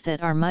objects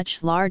that are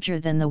much larger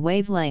than the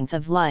wavelength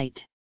of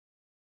light.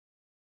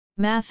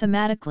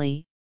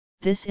 Mathematically,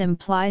 this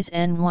implies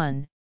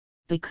n1,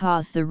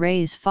 because the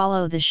rays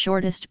follow the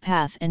shortest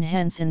path and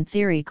hence in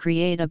theory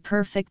create a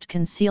perfect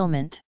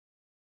concealment.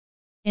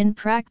 In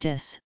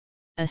practice,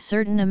 a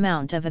certain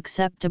amount of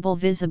acceptable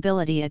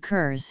visibility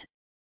occurs,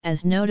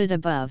 as noted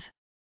above.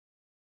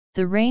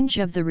 The range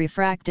of the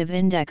refractive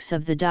index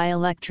of the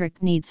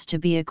dielectric needs to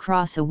be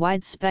across a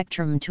wide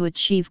spectrum to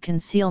achieve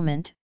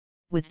concealment,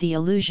 with the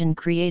illusion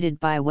created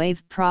by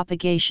wave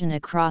propagation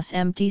across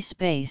empty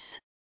space.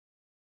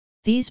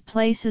 These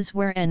places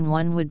where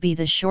n1 would be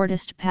the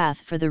shortest path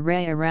for the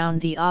ray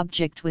around the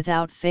object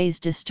without phase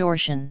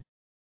distortion.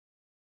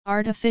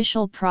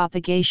 Artificial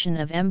propagation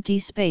of empty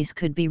space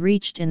could be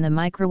reached in the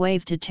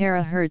microwave to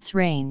terahertz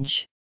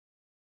range.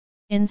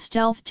 In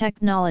stealth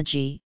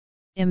technology,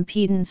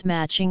 impedance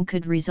matching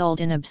could result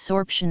in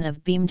absorption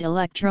of beamed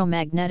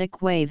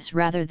electromagnetic waves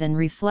rather than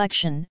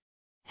reflection,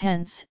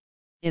 hence,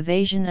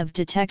 evasion of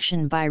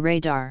detection by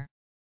radar.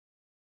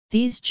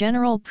 These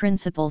general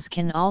principles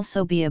can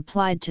also be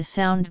applied to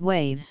sound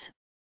waves,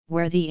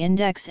 where the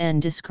index n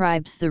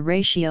describes the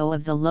ratio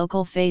of the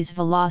local phase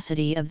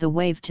velocity of the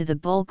wave to the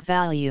bulk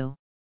value.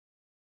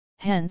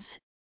 Hence,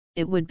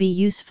 it would be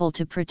useful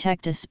to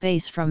protect a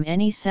space from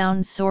any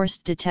sound source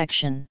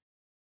detection.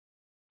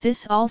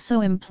 This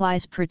also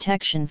implies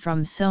protection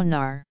from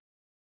sonar.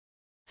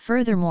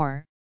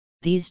 Furthermore,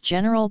 these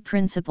general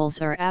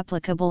principles are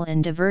applicable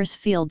in diverse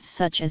fields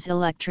such as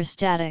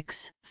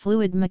electrostatics,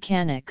 fluid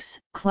mechanics,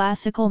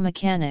 classical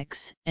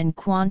mechanics, and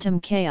quantum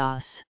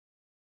chaos.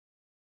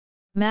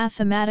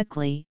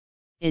 Mathematically,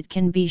 it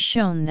can be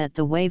shown that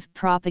the wave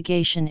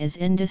propagation is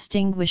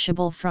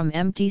indistinguishable from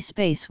empty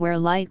space where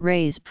light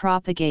rays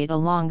propagate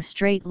along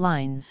straight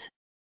lines.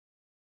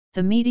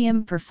 The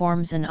medium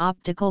performs an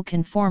optical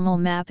conformal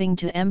mapping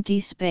to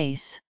empty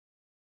space.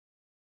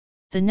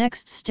 The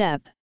next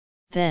step,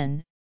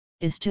 then,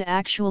 is to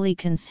actually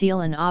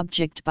conceal an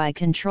object by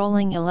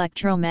controlling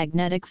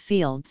electromagnetic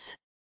fields.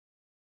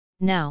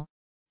 Now,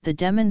 the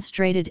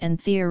demonstrated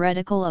and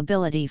theoretical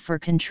ability for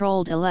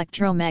controlled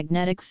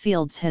electromagnetic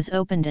fields has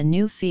opened a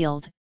new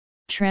field,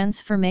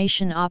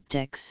 transformation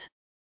optics.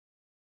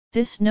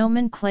 This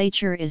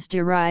nomenclature is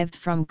derived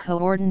from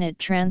coordinate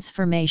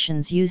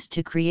transformations used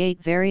to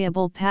create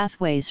variable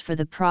pathways for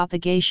the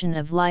propagation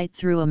of light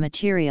through a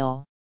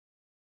material.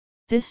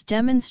 This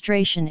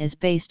demonstration is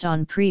based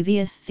on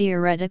previous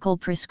theoretical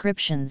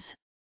prescriptions,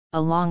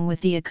 along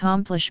with the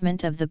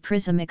accomplishment of the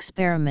prism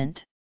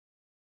experiment.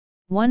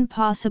 One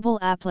possible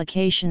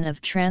application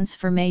of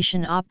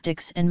transformation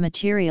optics and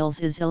materials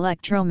is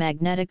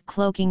electromagnetic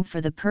cloaking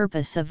for the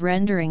purpose of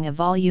rendering a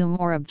volume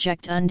or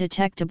object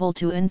undetectable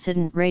to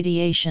incident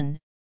radiation,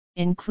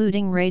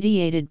 including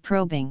radiated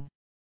probing.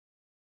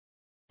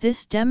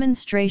 This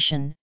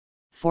demonstration,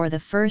 for the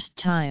first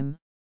time,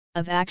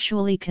 of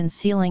actually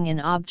concealing an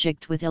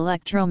object with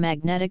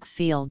electromagnetic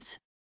fields,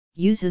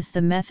 uses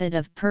the method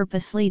of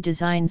purposely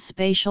designed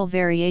spatial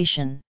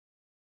variation.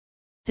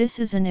 This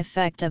is an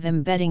effect of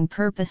embedding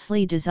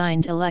purposely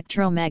designed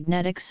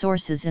electromagnetic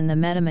sources in the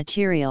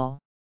metamaterial.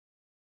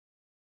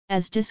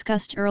 As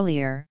discussed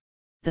earlier,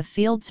 the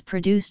fields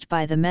produced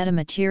by the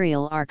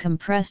metamaterial are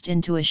compressed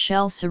into a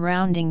shell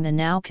surrounding the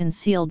now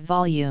concealed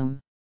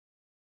volume.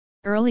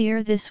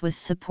 Earlier this was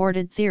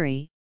supported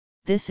theory.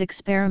 This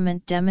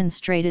experiment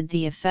demonstrated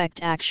the effect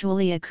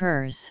actually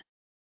occurs.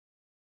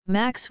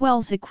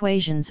 Maxwell's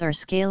equations are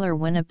scalar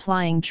when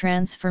applying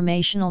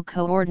transformational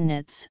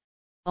coordinates.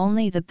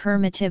 Only the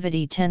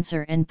permittivity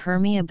tensor and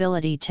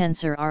permeability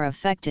tensor are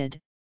affected,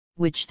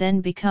 which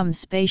then become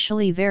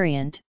spatially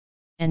variant,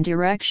 and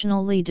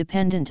directionally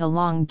dependent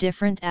along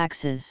different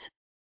axes.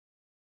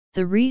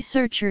 The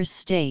researchers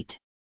state,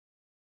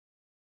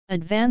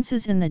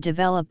 advances in the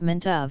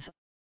development of,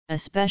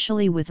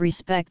 especially with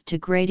respect to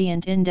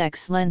gradient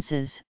index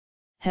lenses,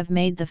 have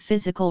made the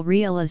physical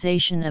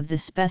realization of the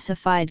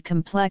specified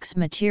complex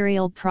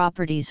material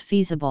properties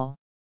feasible.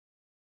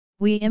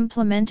 We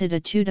implemented a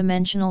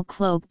two-dimensional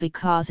cloak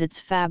because its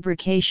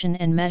fabrication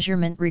and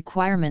measurement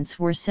requirements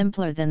were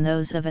simpler than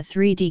those of a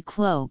 3D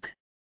cloak.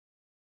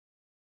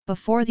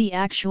 Before the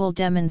actual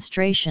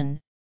demonstration,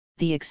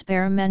 the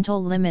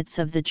experimental limits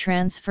of the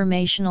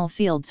transformational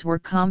fields were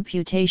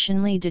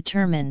computationally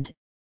determined,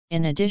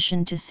 in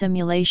addition to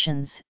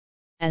simulations,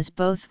 as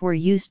both were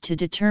used to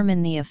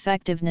determine the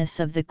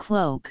effectiveness of the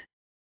cloak.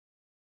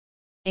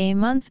 A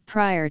month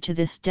prior to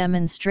this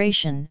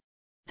demonstration,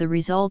 the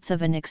results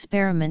of an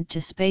experiment to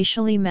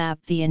spatially map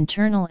the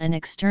internal and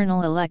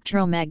external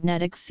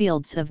electromagnetic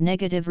fields of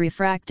negative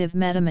refractive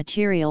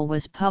metamaterial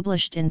was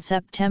published in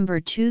September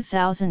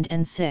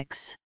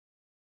 2006.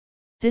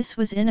 This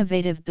was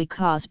innovative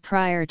because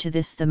prior to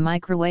this the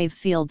microwave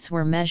fields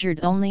were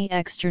measured only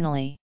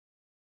externally.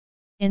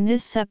 In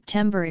this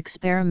September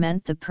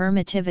experiment the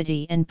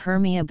permittivity and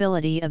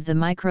permeability of the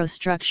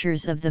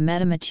microstructures of the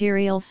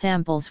metamaterial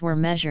samples were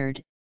measured,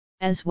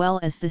 as well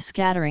as the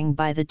scattering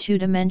by the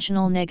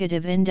two-dimensional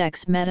negative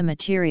index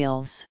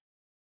metamaterials.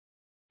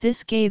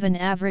 This gave an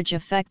average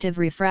effective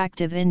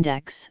refractive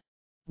index,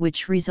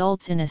 which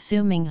results in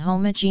assuming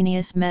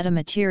homogeneous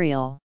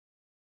metamaterial.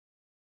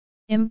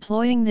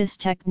 Employing this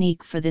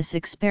technique for this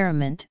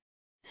experiment,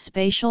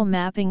 spatial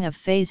mapping of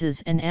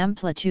phases and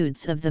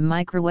amplitudes of the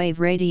microwave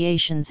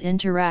radiations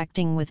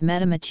interacting with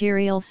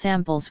metamaterial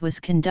samples was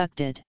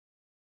conducted.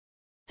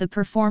 The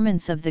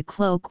performance of the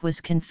cloak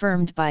was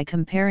confirmed by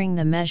comparing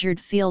the measured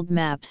field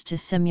maps to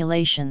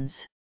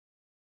simulations.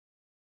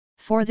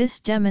 For this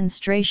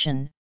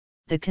demonstration,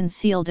 the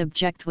concealed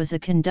object was a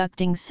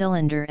conducting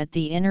cylinder at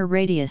the inner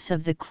radius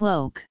of the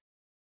cloak.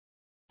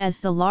 As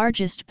the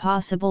largest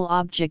possible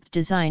object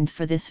designed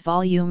for this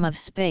volume of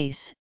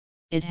space,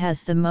 it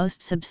has the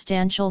most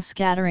substantial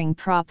scattering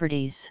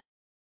properties.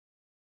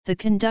 The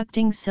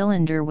conducting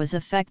cylinder was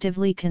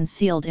effectively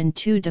concealed in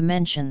 2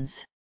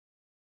 dimensions.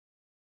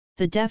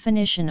 The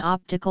definition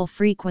optical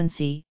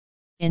frequency,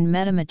 in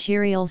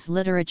metamaterials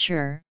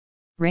literature,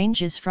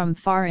 ranges from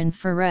far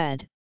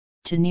infrared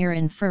to near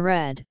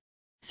infrared,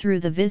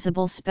 through the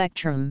visible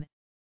spectrum,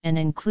 and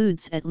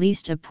includes at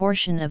least a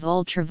portion of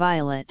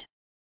ultraviolet.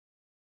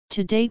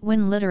 To date,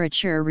 when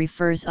literature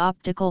refers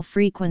optical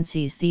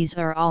frequencies, these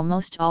are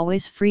almost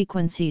always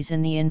frequencies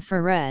in the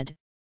infrared,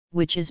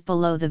 which is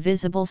below the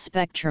visible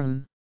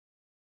spectrum.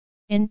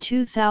 In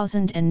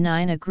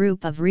 2009, a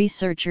group of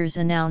researchers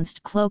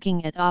announced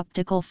cloaking at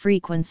optical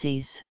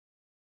frequencies.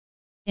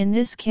 In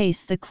this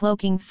case, the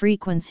cloaking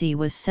frequency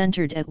was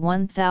centered at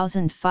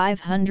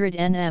 1500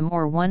 nm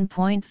or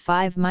 1.5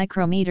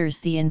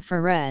 micrometers the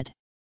infrared.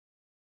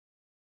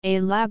 A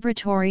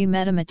laboratory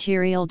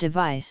metamaterial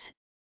device,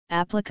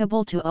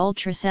 applicable to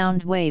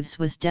ultrasound waves,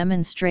 was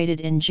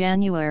demonstrated in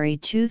January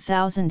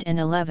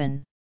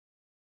 2011.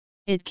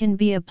 It can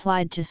be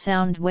applied to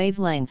sound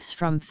wavelengths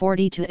from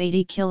 40 to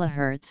 80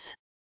 kHz.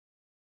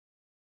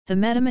 The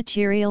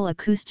metamaterial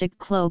acoustic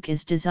cloak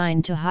is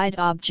designed to hide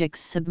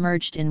objects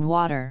submerged in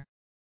water.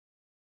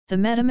 The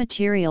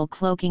metamaterial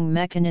cloaking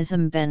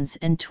mechanism bends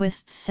and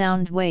twists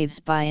sound waves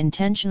by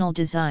intentional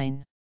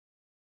design.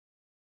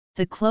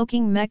 The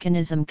cloaking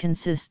mechanism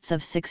consists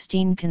of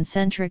 16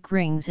 concentric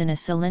rings in a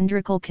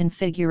cylindrical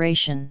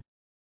configuration.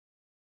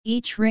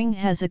 Each ring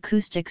has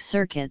acoustic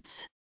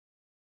circuits.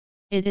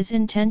 It is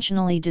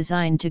intentionally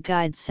designed to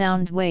guide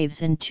sound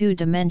waves in 2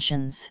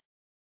 dimensions.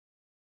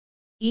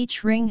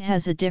 Each ring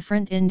has a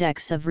different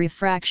index of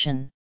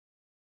refraction.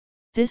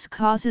 This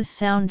causes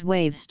sound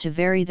waves to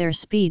vary their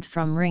speed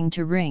from ring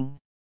to ring.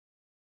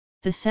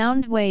 The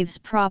sound waves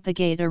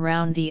propagate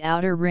around the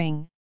outer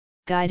ring,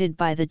 guided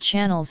by the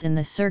channels in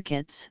the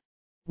circuits,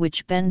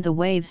 which bend the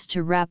waves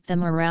to wrap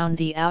them around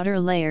the outer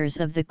layers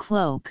of the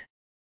cloak.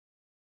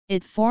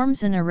 It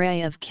forms an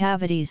array of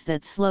cavities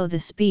that slow the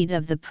speed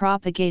of the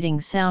propagating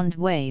sound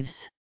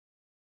waves.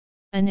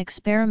 An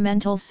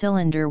experimental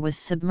cylinder was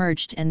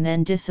submerged and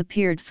then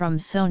disappeared from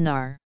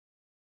sonar.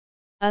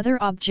 Other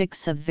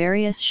objects of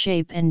various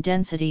shape and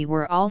density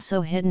were also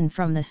hidden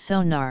from the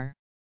sonar.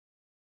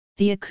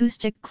 The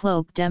acoustic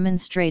cloak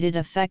demonstrated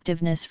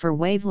effectiveness for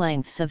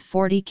wavelengths of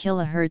 40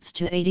 kHz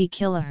to 80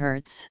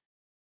 kHz.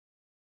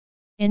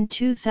 In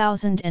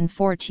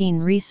 2014,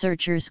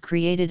 researchers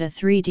created a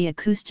 3D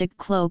acoustic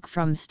cloak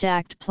from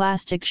stacked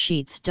plastic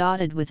sheets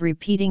dotted with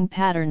repeating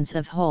patterns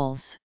of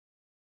holes.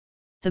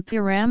 The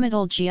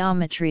pyramidal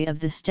geometry of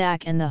the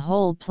stack and the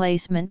hole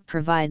placement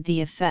provide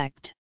the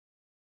effect.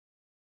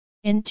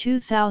 In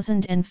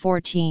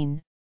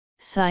 2014,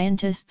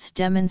 scientists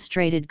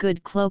demonstrated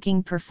good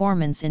cloaking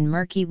performance in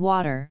murky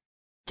water,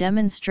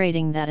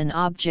 demonstrating that an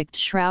object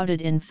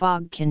shrouded in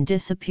fog can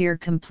disappear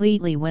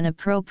completely when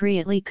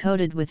appropriately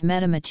coated with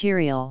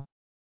metamaterial.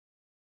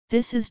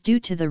 This is due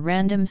to the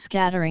random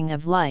scattering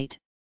of light,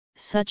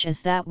 such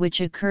as that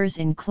which occurs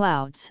in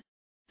clouds,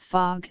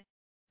 fog,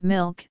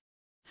 milk,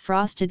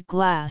 frosted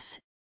glass,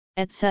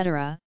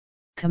 etc.,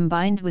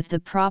 combined with the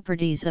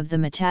properties of the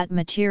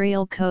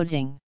metamaterial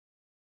coating.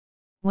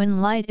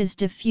 When light is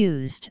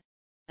diffused,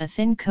 a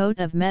thin coat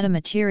of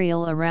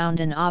metamaterial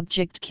around an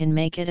object can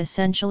make it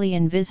essentially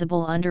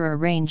invisible under a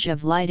range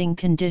of lighting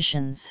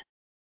conditions.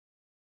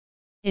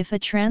 If a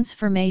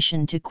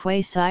transformation to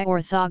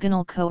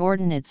quasi-orthogonal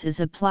coordinates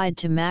is applied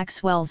to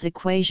Maxwell's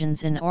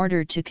equations in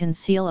order to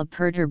conceal a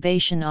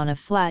perturbation on a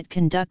flat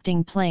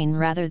conducting plane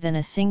rather than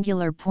a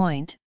singular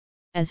point,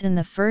 as in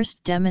the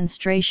first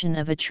demonstration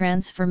of a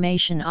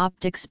transformation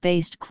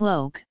optics-based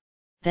cloak,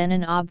 then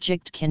an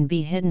object can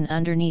be hidden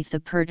underneath the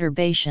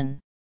perturbation.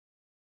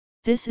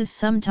 This is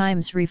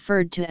sometimes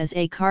referred to as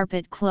a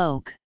carpet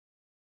cloak.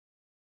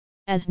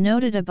 As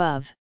noted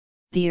above,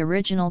 the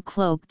original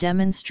cloak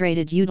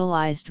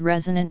utilized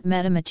resonant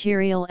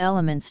metamaterial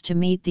elements to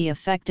meet the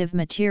effective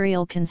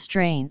material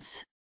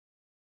constraints.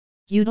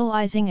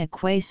 Utilizing a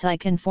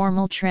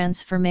quasi-conformal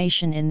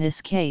transformation in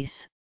this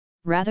case,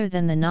 rather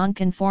than the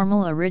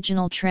nonconformal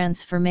original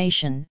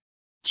transformation,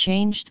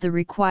 changed the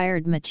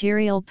required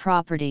material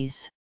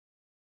properties.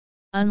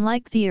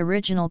 Unlike the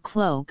original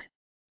cloak,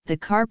 the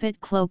carpet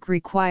cloak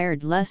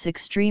required less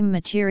extreme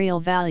material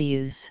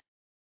values.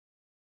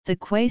 The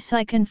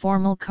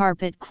quasi-conformal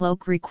carpet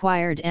cloak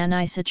required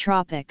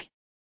anisotropic,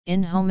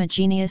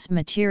 inhomogeneous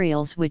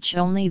materials which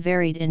only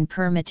varied in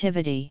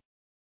permittivity.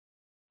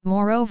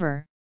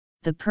 Moreover,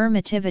 the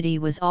permittivity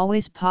was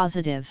always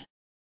positive.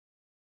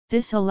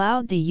 This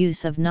allowed the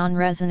use of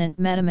non-resonant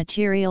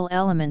metamaterial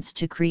elements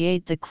to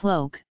create the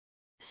cloak,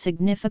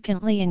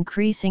 significantly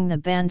increasing the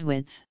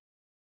bandwidth.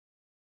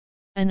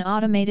 An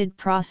automated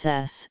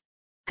process,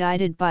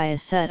 guided by a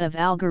set of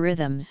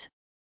algorithms,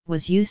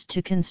 was used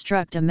to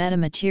construct a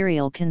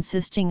metamaterial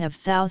consisting of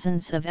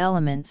thousands of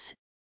elements,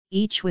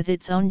 each with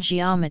its own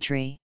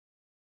geometry.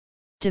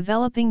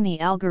 Developing the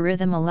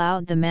algorithm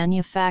allowed the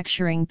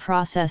manufacturing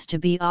process to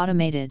be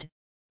automated,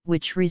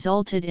 which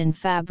resulted in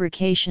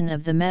fabrication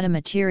of the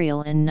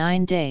metamaterial in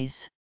 9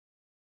 days.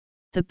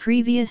 The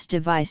previous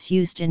device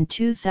used in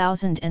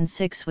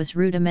 2006 was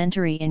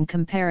rudimentary in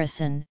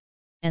comparison,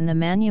 and the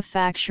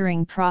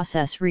manufacturing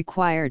process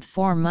required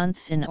 4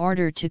 months in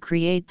order to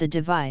create the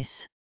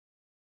device.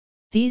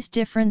 These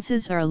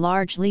differences are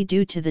largely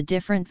due to the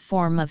different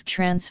form of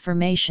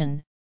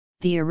transformation.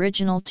 The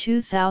original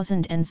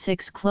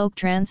 2006 cloak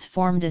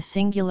transformed a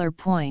singular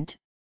point,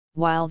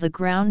 while the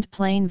ground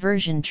plane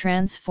version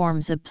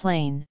transforms a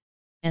plane,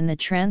 and the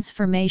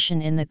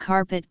transformation in the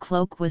carpet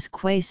cloak was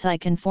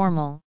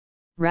quasi-conformal,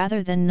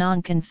 rather than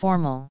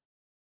non-conformal.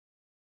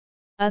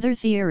 Other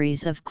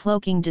theories of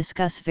cloaking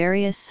discuss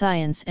various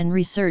science and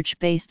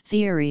research-based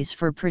theories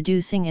for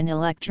producing an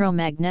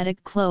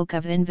electromagnetic cloak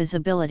of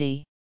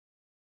invisibility.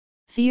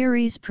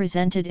 Theories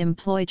presented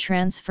employ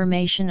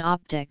transformation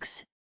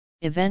optics,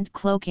 event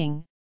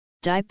cloaking,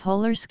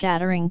 dipolar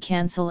scattering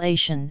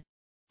cancellation,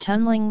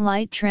 tunneling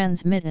light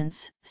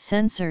transmittance,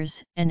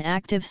 sensors and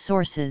active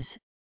sources,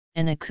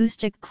 and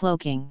acoustic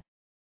cloaking.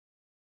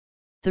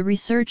 The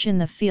research in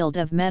the field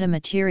of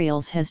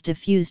metamaterials has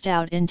diffused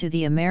out into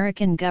the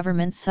American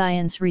government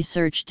science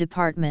research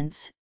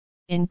departments,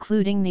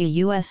 including the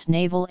U.S.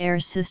 Naval Air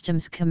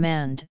Systems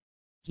Command,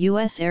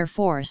 U.S. Air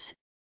Force,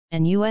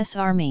 and U.S.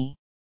 Army.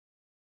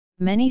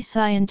 Many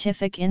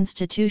scientific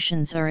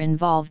institutions are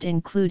involved,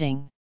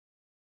 including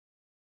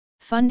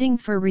funding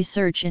for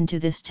research into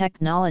this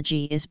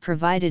technology is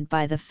provided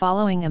by the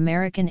following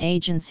American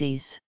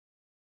agencies.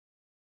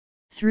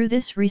 Through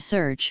this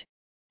research,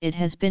 it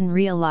has been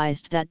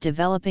realized that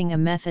developing a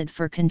method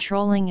for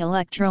controlling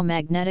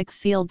electromagnetic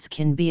fields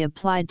can be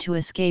applied to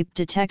escape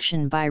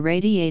detection by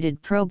radiated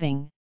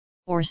probing,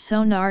 or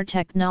sonar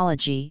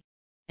technology,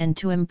 and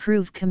to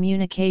improve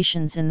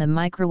communications in the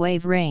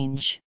microwave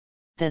range,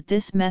 that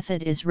this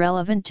method is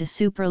relevant to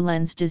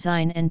superlens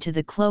design and to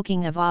the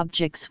cloaking of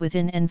objects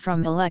within and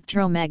from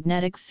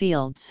electromagnetic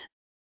fields.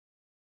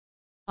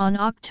 On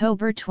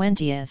October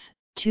 20,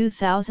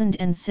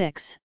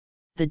 2006,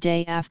 the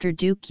day after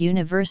Duke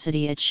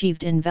University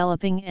achieved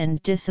enveloping and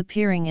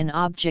disappearing an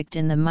object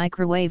in the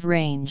microwave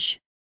range,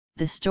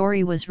 the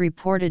story was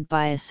reported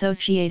by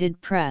Associated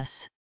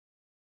Press.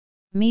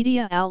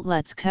 Media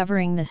outlets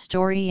covering the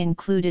story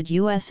included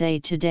USA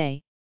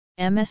Today,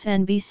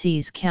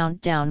 MSNBC's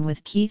Countdown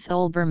with Keith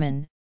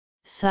Olbermann,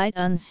 Sight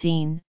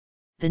Unseen,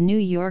 The New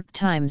York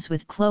Times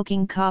with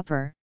Cloaking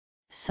Copper,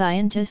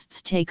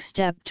 Scientists Take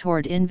Step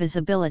Toward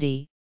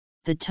Invisibility,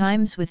 The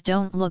Times with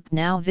Don't Look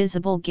Now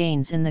Visible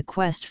Gains in the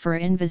Quest for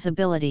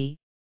Invisibility,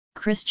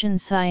 Christian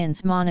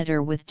Science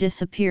Monitor with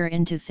Disappear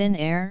into Thin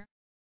Air.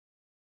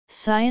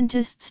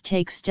 Scientists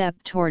Take Step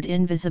Toward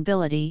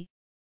Invisibility,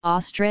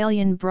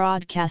 Australian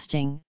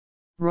Broadcasting,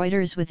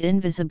 Reuters with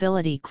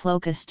Invisibility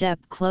Cloak a Step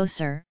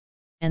Closer,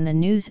 and the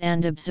News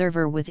and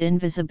Observer with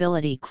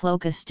Invisibility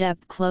Cloak a Step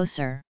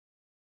Closer.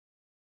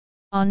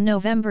 On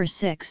November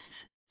 6,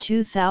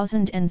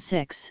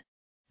 2006,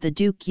 the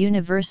Duke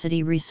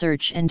University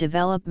Research and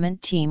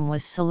Development Team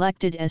was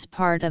selected as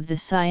part of the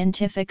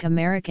Scientific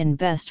American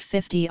Best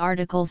 50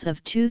 Articles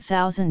of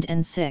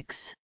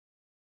 2006.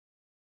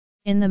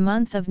 In the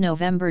month of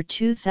November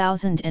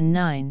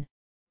 2009,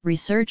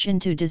 research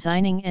into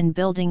designing and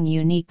building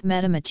unique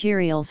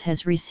metamaterials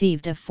has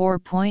received a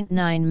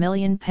 £4.9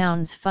 million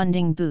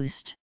funding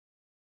boost.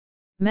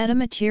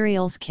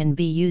 Metamaterials can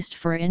be used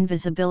for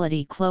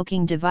invisibility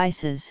cloaking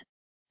devices,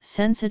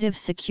 sensitive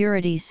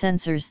security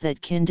sensors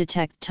that can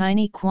detect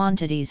tiny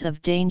quantities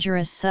of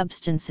dangerous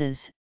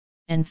substances,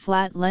 and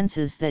flat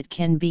lenses that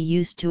can be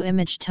used to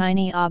image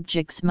tiny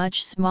objects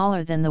much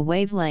smaller than the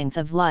wavelength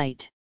of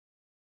light.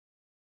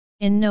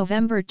 In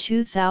November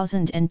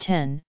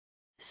 2010,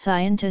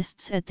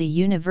 scientists at the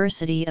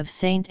University of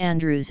St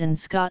Andrews in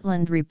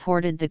Scotland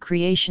reported the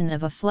creation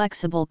of a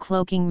flexible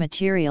cloaking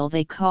material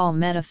they call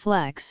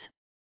Metaflex,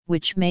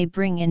 which may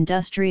bring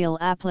industrial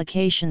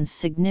applications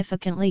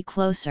significantly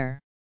closer.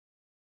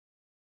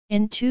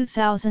 In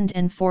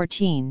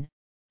 2014,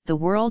 the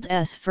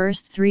world's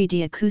first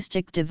 3D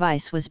acoustic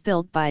device was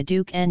built by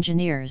Duke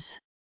engineers.